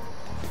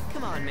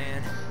 Come on,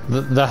 man.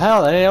 The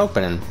hell? It ain't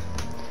opening.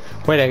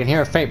 Wait, I can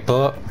hear a faint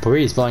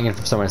breeze blowing in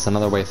from somewhere. It's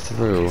another way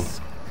through.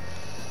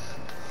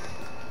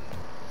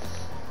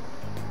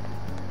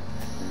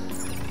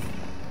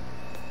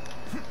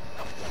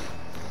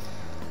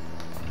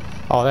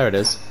 Oh, there it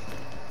is.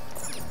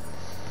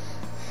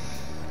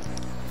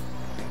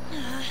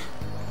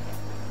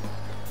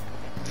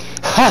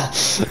 Ha!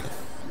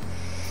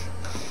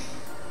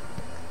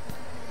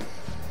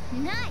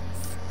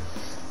 Nice.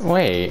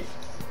 Wait.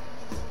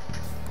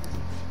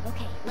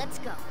 Okay, let's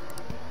go.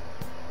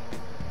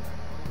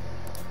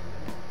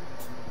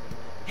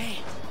 Hey,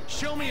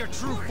 show me your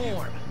true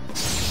form.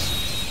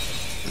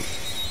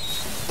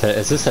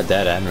 Is this a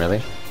dead end,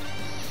 really?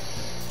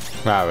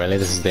 Wow, really?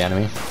 This is the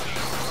enemy?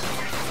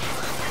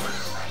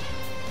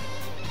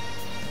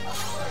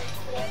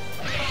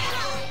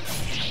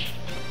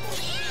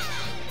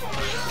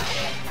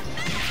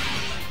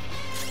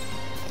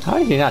 How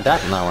did he not die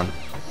from that one?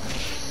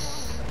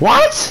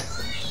 What?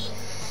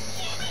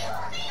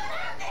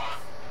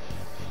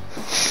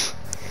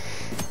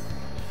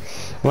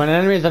 When an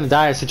enemy is in a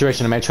dire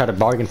situation, it may try to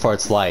bargain for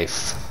its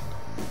life.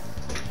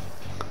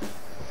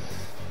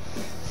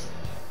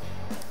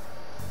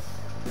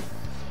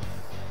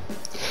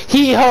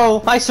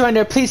 Hee-ho! I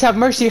surrender! Please have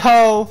mercy,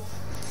 ho!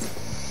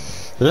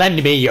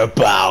 Lend me your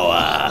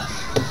power!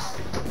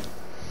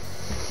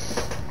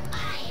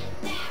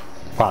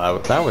 Wow,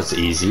 that was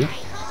easy.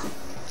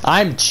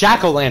 I'm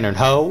Jack-o'-lantern,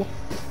 ho!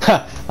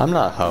 Ha! I'm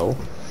not a ho.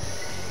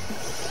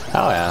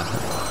 Hell yeah.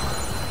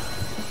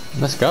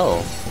 Let's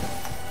go.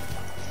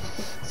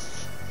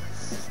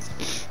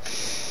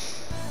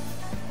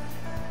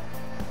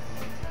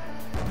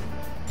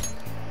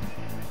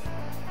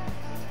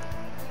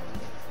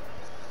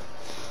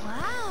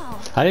 Wow.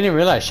 I didn't even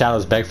realize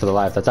shadows beg for their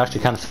life. That's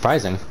actually kind of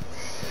surprising.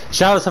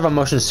 Shadows have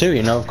emotions too,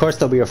 you know. Of course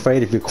they'll be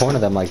afraid if you corner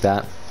them like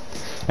that.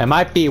 It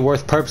might be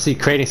worth purposely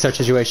creating such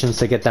situations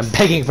to get them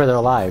begging for their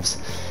lives.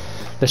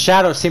 The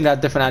shadows seem to have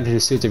different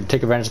attitude suits. If you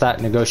take advantage of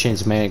that,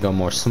 negotiations may go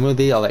more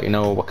smoothly. I'll let you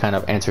know what kind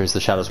of answers the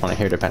shadows want to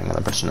hear depending on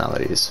their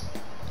personalities.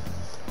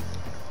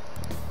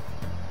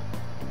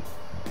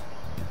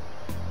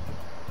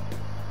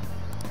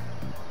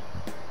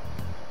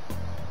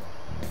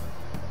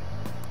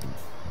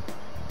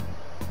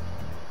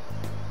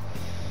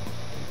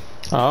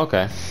 Oh,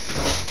 okay.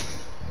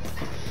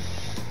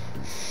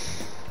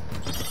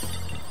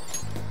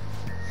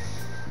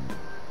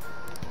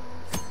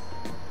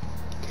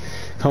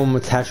 Home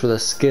attached with a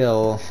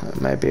skill. I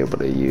might be able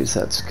to use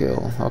that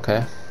skill.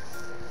 Okay.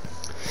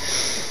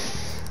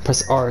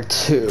 Press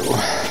R2.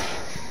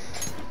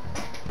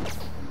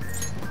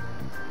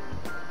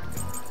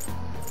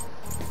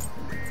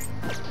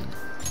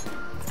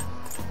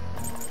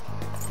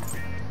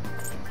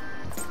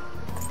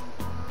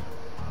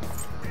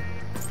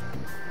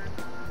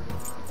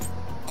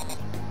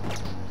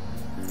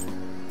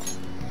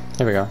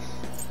 Here we go.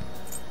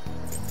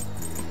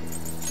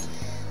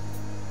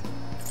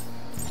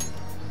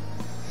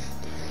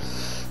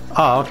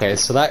 Oh, okay,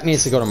 so that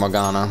needs to go to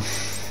Morgana.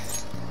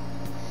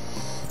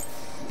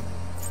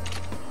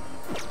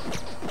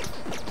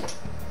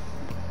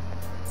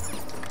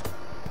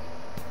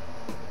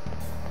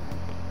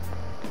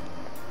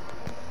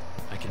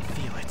 I can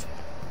feel it.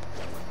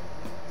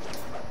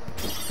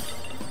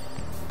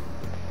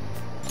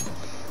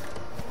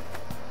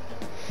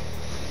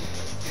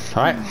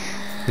 Alright.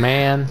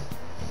 Man.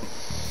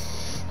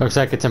 Looks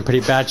like it's in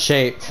pretty bad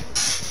shape.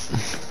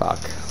 Fuck.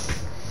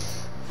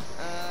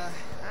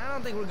 I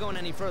don't think we're going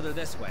any further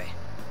this way.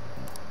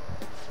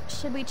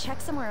 Should we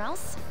check somewhere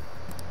else?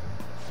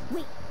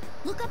 Wait,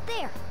 look up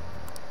there.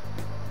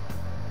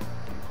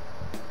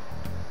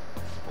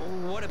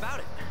 What about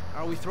it?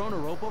 Are we throwing a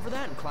rope over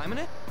that and climbing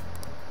it?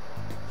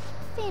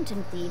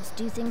 Phantom thieves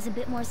do things a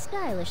bit more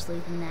stylishly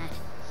than that.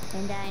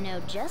 And I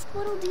know just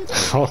what'll do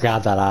the Oh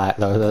god, that eye,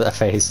 that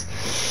face.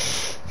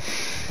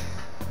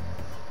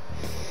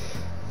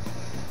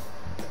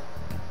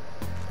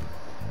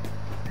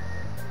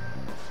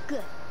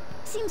 Good.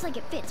 Seems like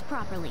it fits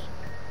properly.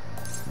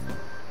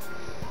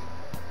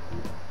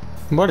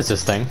 What is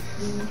this thing?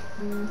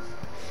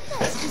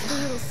 That's just a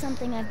little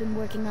something I've been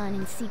working on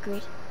in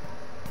secret.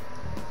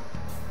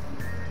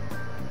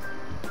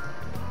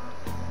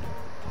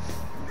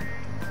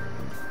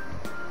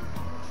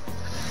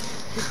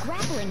 The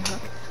grappling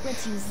hook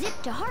lets you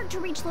zip to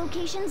hard-to-reach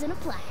locations in a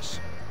flash.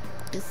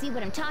 You'll see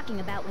what I'm talking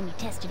about when you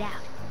test it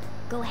out.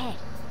 Go ahead,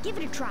 give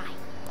it a try.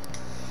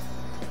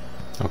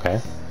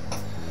 Okay.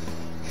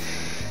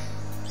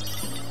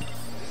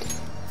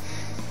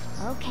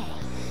 Okay.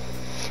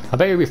 I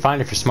bet you'll be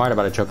fine if you're smart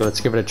about it, Joker.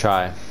 Let's give it a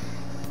try.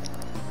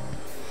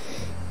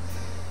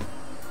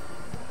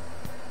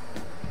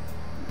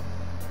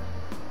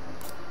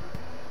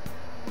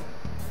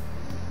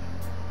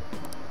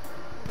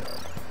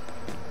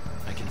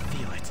 I can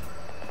feel it.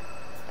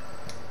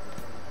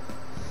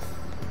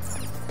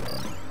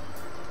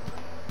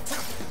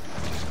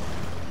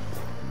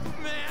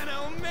 Man,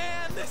 oh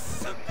man,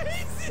 this is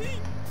amazing!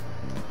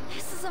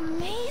 This is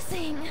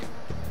amazing.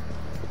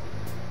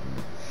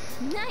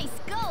 Nice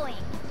going.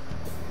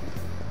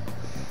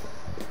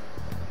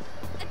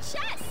 A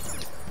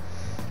chest.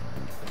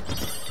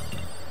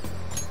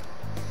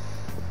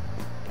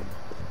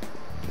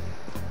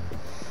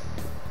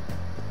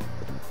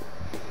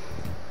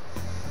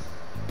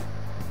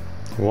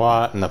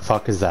 What in the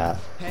fuck is that?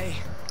 Hey,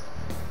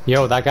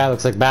 Yo, that guy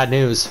looks like bad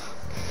news.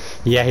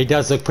 Yeah, he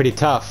does look pretty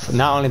tough.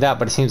 Not only that,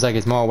 but it seems like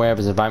he's more aware of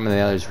his environment than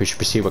the others. We should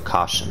proceed with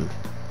caution.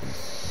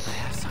 I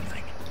have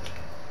something.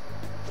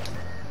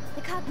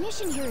 The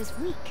cognition here is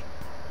weak.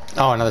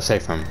 Oh, another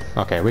safe room.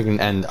 Okay, we can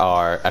end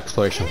our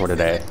exploration for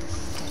today.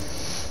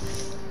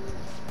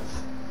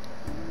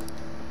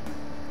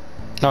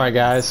 Alright,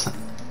 guys.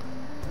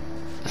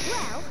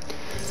 Well,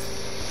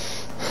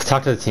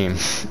 Talk to the team.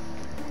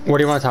 What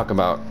do you want to talk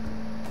about?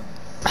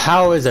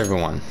 How is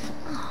everyone?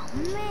 oh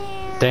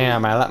man.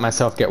 Damn, I let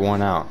myself get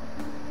worn out.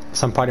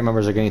 Some party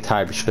members are getting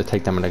tired. We should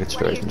take them into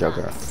consideration,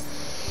 Joker.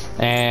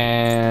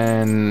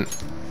 And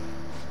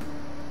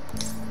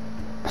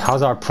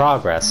how's our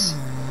progress?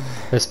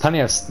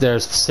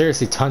 There's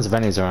seriously tons of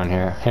enemies around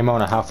here. Hey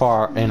Mona, how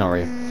far in are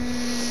we?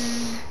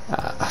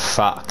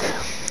 Fuck.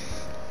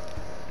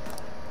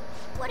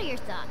 What are your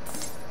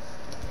thoughts?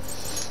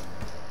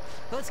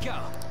 Let's go.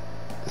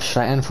 Should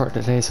I end for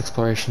today's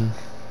exploration?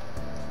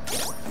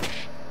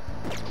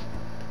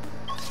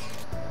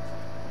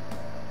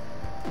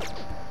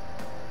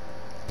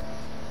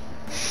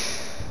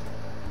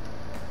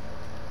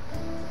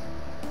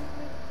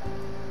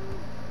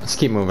 Let's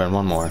keep moving.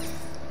 One more.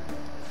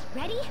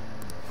 Ready?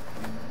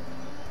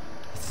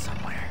 It's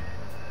somewhere.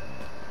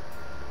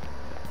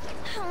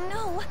 Oh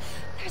no,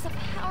 there's a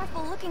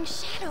powerful looking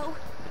shadow.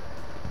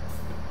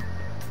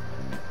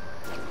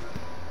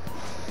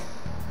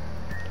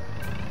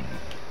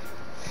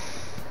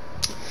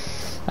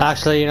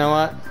 Actually, you know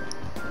what?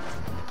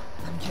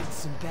 I'm getting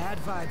some bad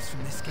vibes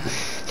from this guy.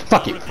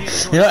 Fuck you. You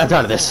know what? I'm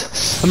tired of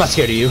this. I'm not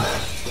scared of you.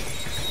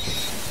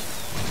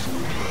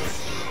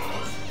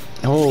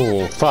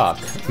 Oh, fuck.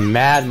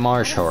 Mad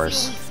marsh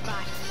horse. Weak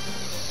spot.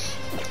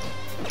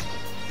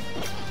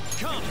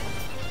 Come.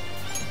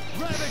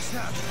 Rabbit's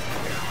nest.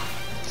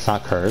 It's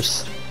not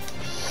curse.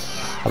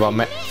 How about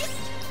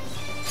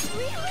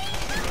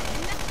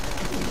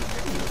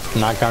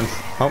not gun?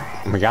 Oh,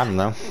 we got him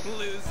though.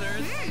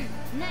 Losers.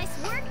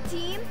 Nice work,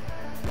 team.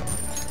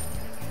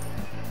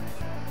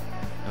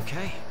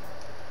 Okay.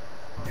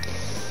 They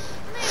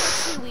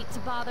were too weak to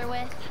bother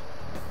with.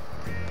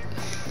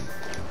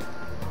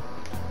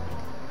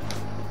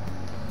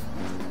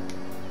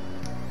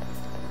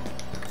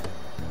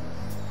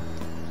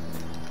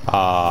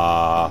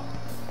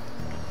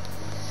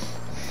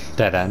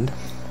 Dead end.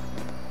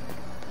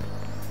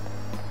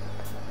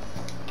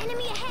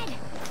 Enemy ahead.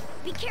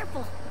 Be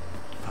careful.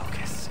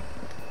 Focus.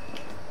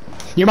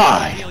 You're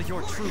mine. Feel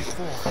your true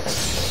form.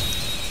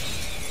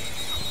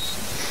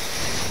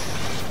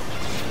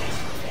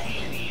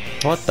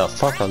 What the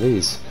fuck are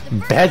these?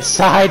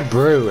 Bedside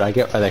brood. I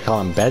get why they call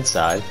them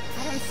bedside.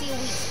 I don't see a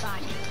weak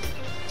spot.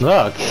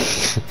 Look,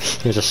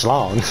 here's a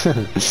schlong.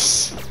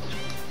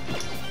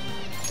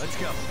 Let's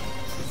go.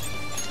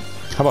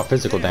 How about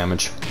physical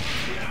damage?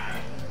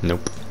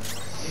 Nope.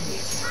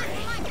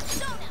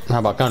 How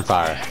about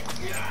gunfire?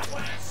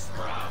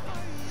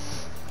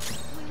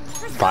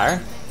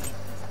 Fire?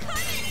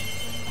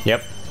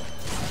 Yep.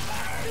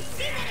 Let's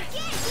see that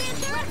again,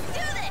 Panther. Let's do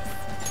this.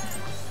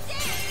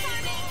 Dance,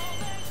 Carmen.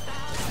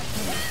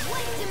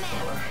 What's the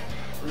matter?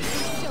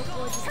 So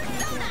gorgeous,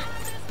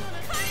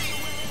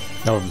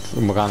 Panther.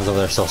 Oh, Morgana's over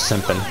there still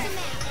simping.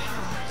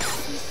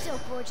 You're so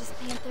gorgeous,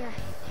 Panther.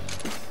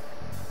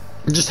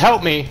 Just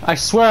help me. I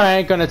swear I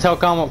ain't gonna tell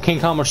King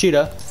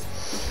Kamoshida.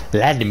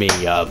 Lend me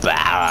your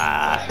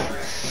power.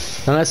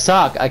 Now let's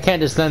talk. I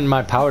can't just lend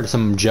my power to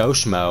some Joe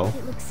Schmo.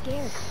 It looks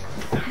scared.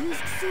 Use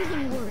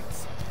soothing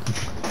words.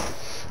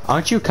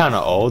 Aren't you kind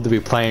of old to be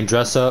playing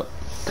dress up?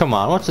 Come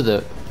on, what's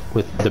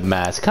with the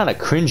mask? Kind of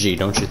cringy,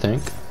 don't you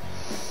think?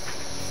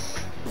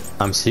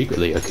 I'm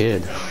secretly a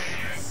kid.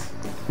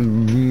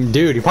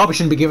 Dude, you probably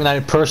shouldn't be giving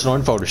that personal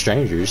info to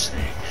strangers.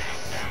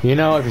 You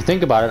know, if you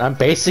think about it, I'm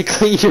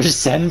basically your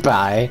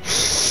senpai.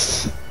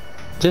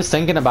 Just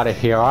thinking about a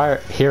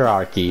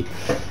hierarchy.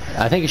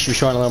 I think you should be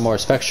showing a little more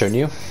respect, shouldn't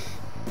you?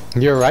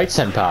 You're right,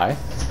 senpai.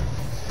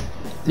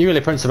 You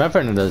really put some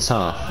effort into this,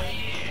 huh?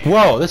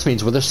 Whoa, this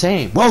means we're the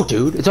same. Whoa,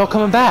 dude, it's all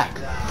coming back.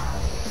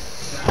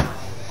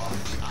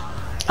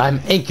 I'm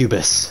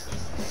Incubus.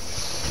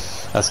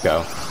 Let's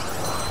go.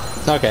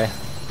 Okay.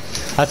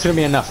 That's gonna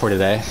be enough for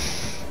today.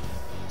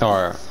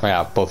 Or,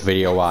 yeah, both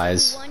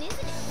video-wise. One, isn't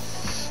it?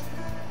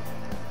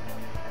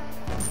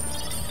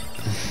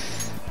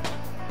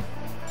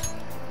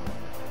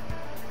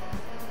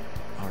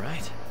 All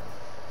right.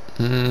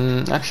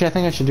 Actually, I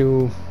think I should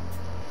do...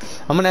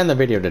 I'm gonna end the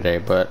video today,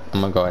 but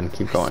I'm gonna go ahead and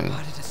keep going.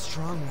 Spotted a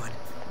strong one.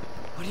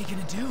 What are you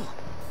gonna do?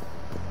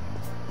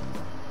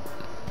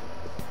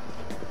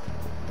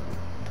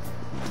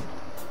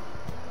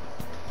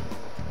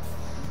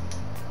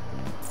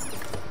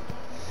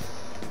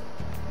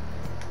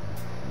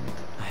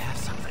 I have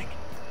something.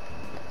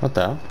 What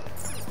the hell?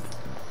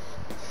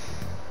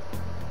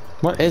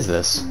 What is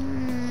this?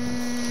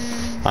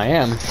 I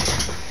am.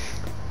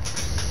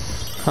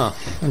 Huh,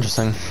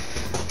 interesting.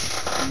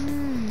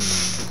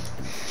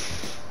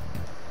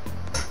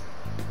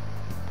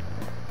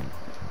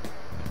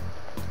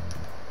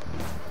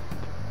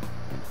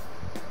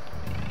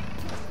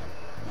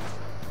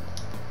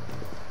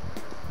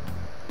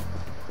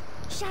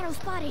 Shadow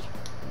spotted.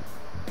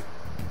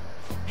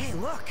 Hey,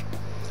 look.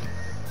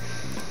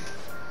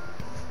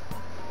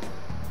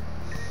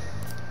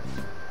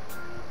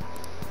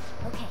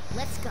 Okay,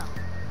 let's go.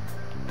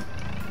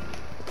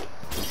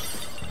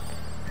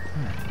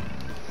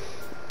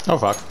 Oh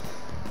fuck.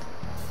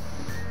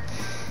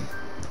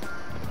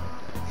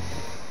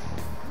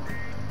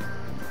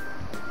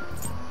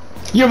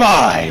 You're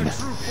mine!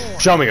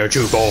 Show me your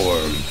true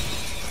form!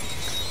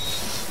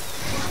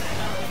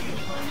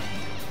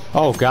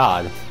 Oh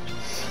god.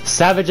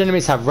 Savage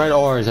enemies have red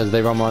auras as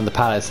they roam around the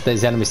palace.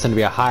 These enemies tend to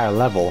be a higher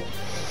level.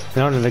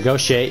 In order to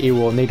negotiate, you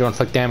will need to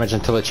inflict damage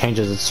until it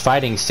changes its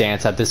fighting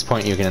stance. At this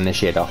point, you can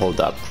initiate a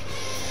hold-up.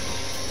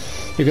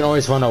 You can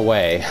always run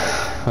away.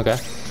 Okay.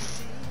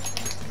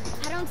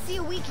 I don't see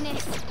a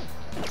weakness.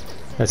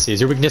 Let's see,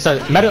 is your weakness a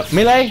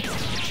melee?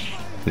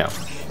 No.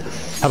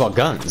 How about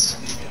guns?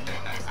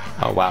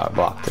 Oh wow, I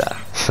blocked that.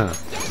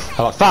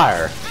 How about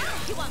fire?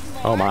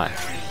 Oh my.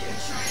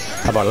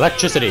 How about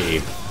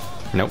electricity?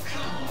 Nope.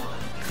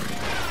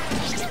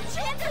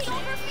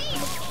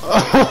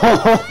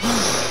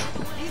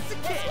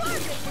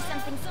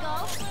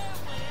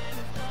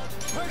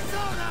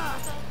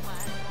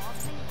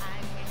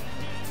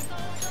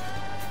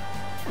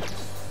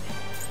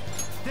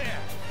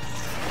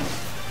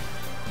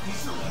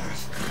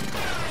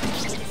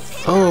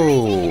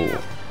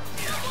 Oh.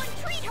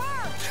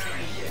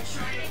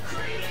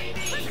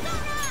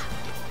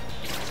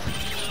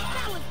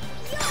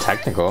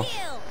 Technical.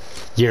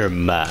 You're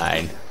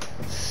mine.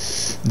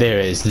 There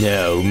is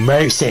no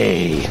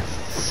mercy.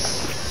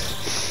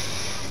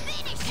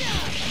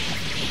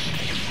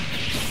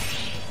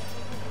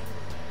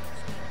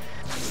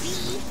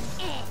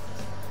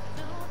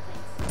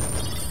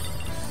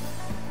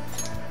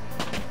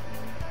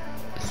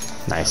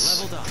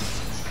 Nice. Leveled up.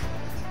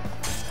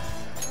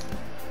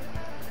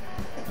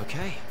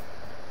 Okay.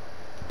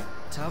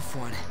 Tough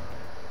one.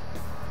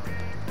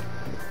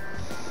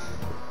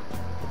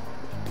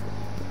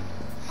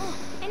 Oh,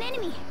 an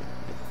enemy.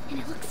 And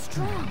it looks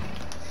strong.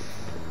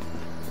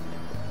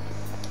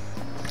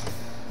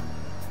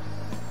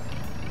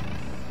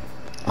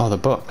 Oh, the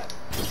book.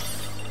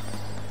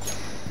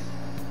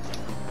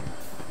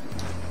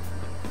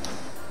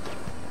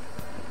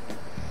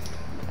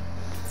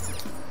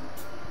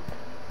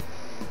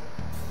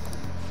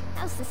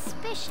 How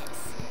suspicious.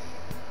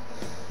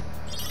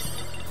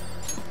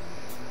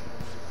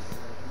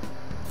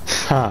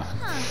 Huh. I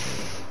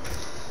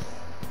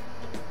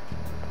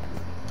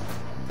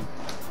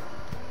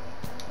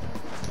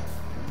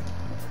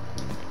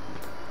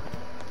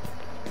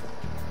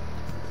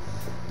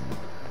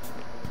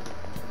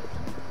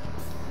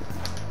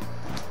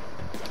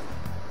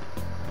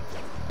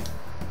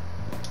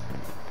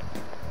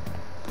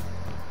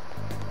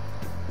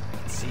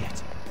can see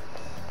it.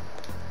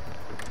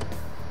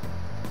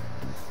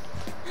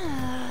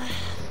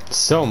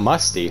 So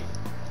musty.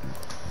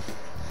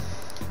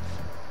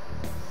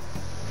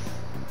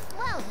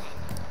 Well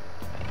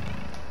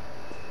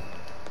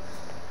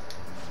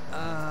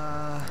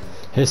then.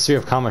 History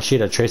of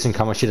Kamoshida, tracing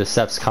Kamoshida's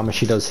steps,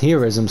 Kamoshida's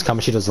heroisms,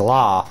 Kamoshida's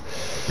law.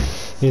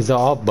 These are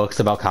all books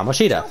about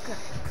Kamoshida. Joker.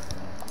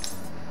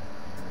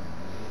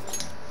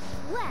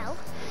 Well.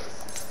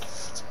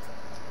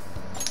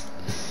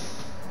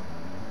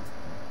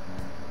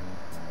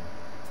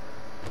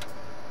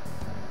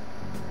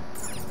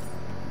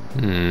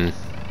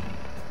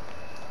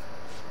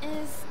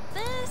 Is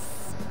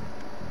this?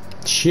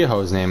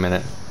 Shiho's name in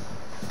it.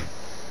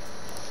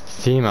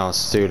 Female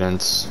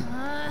students.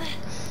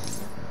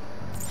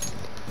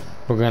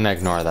 We're gonna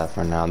ignore that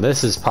for now.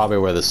 This is probably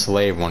where the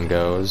slave one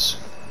goes.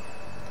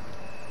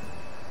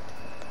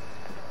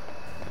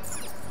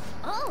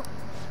 Oh.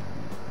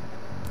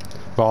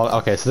 Well,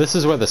 okay, so this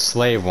is where the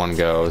slave one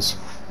goes.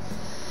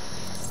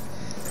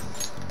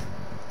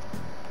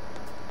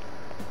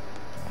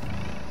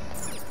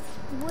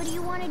 What do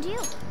you want to do?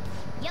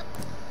 Yep.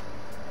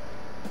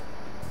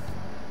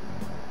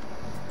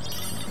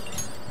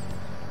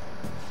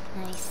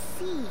 I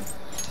see.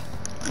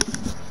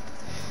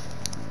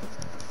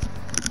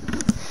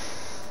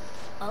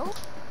 Oh?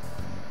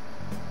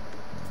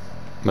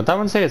 But that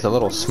one say it's a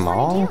little What do you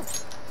wanna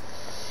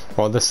small.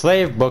 Well, the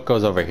slave book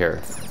goes over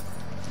here.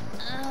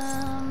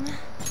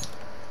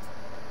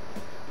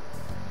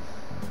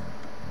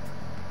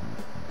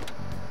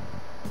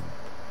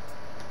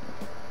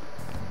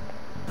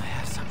 I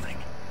have something.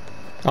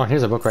 Oh,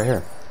 here's a book right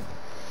here.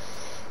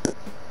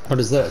 What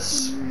is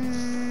this?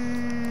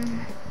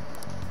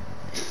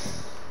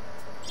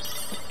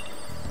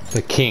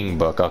 The King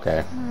book,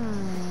 okay.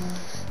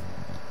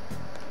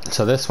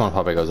 So this one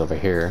probably goes over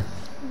here.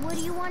 What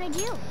do you want to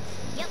do?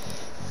 Yep.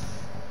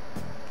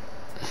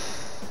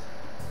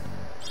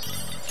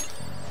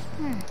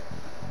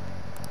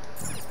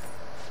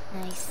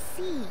 I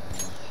see.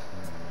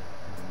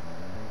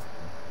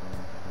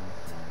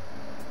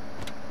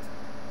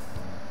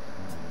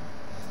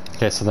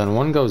 Okay, so then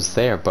one goes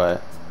there,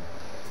 but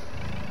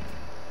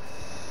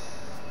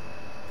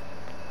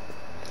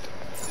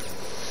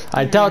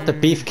I doubt the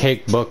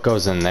beefcake book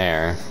goes in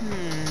there.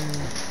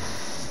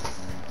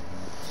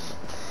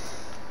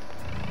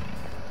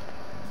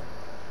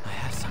 I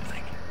have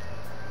something.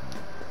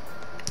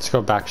 Let's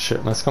go back.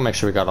 Let's go make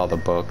sure we got all the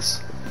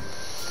books.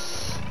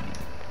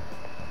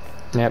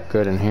 Yep,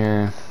 good in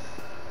here.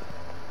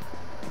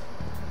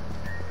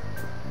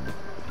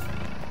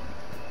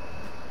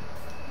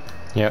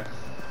 Yep.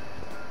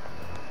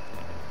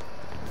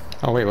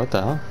 Oh wait, what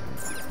the hell?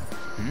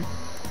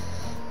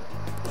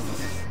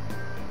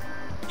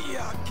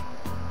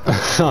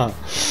 Yuck.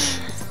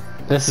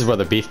 This is where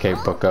the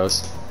beefcake book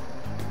goes.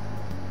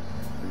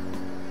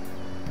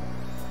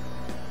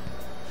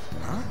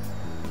 Huh?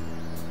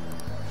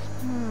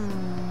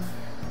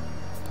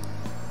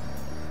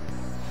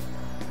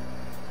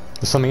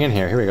 There's something in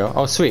here. Here we go.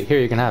 Oh sweet, here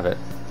you can have it.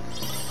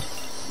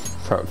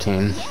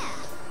 Protein.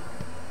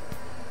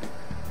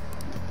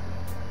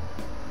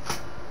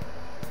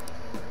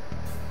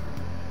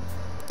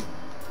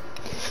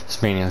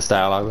 It's meaningless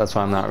dialogue, that's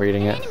why I'm not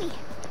reading it. Enemy.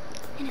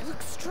 And it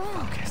looks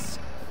strong. Focus.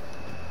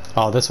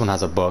 Oh, this one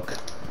has a book.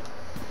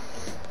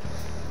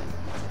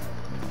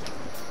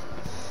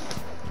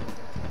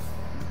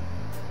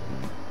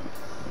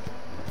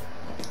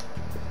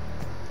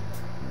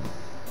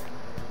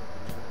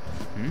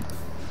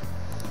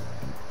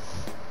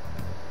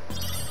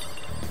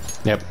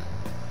 Yep.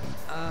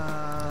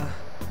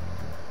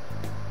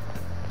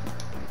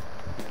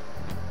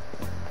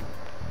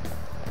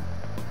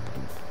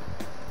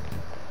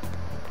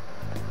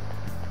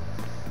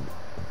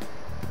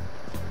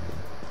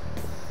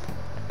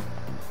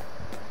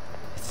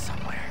 It's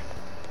somewhere.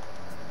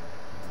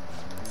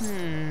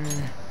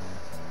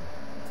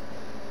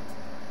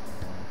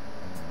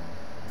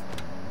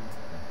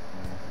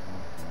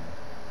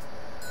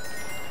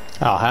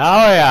 Oh,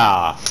 hell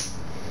yeah!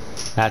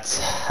 That's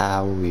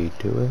how we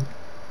do it.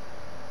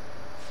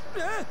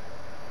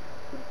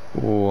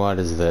 What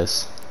is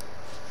this?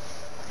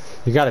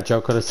 You got it,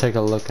 Joker. Let's take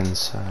a look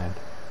inside.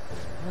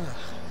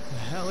 The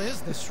hell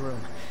is this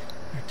room?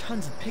 There are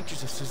tons of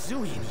pictures of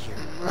Suzui in here.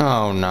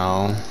 Oh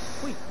no.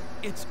 Wait,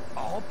 it's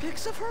all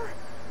pics of her?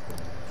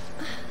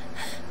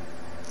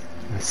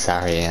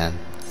 Sorry, Anne.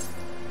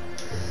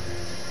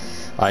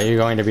 Are you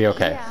going to be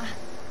okay? Yeah.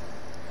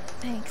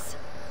 Thanks.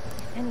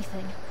 If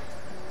anything,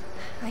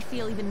 I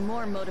feel even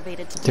more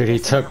motivated to do Dude, he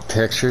this took now.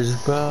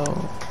 pictures,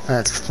 bro.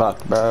 That's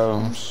fucked,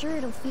 bro. I'm sure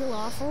it'll feel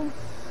awful,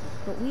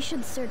 but we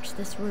should search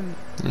this room.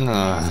 There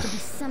has to be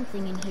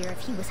something in here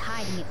if he was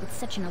hiding it with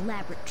such an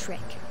elaborate trick.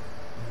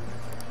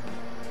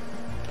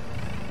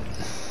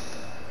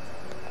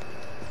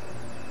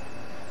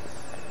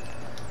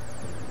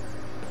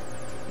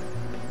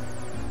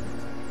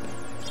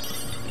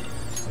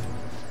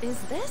 Is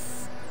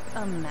this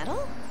a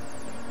medal?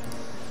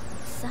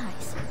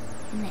 Size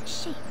and that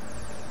shape.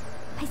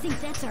 I think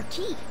that's our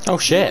key. Oh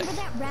shit.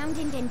 Remember that round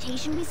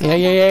indentation we saw?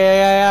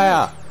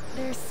 Yeah.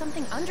 There's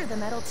something under the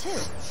medal too.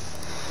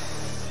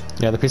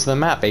 Yeah, the piece of the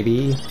map,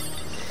 baby.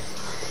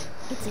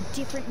 It's a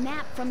different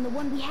map from the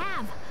one we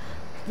have.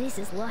 This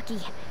is lucky.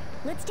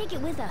 Let's take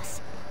it with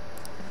us.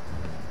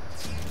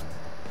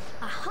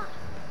 Aha!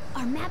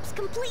 Our map's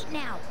complete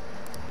now.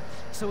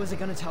 So is it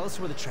gonna tell us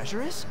where the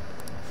treasure is?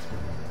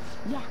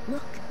 Yeah,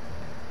 look.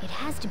 It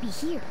has to be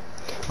here.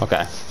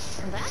 Okay.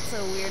 That's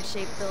a weird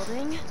shaped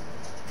building.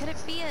 Could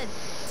it be a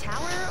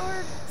tower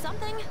or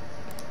something?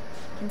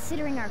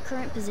 Considering our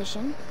current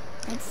position,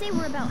 I'd say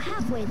we're about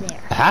halfway there.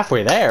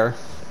 Halfway there?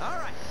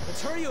 Alright,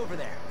 let's hurry over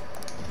there.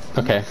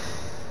 Okay.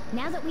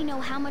 Now that we know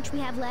how much we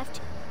have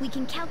left, we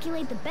can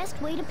calculate the best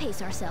way to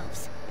pace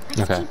ourselves.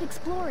 Let's Okay. keep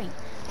exploring.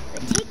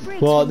 But take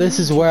breaks Well, when this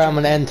you is need where to. I'm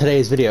going to end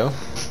today's video.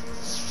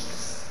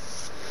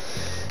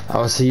 I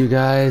will see you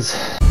guys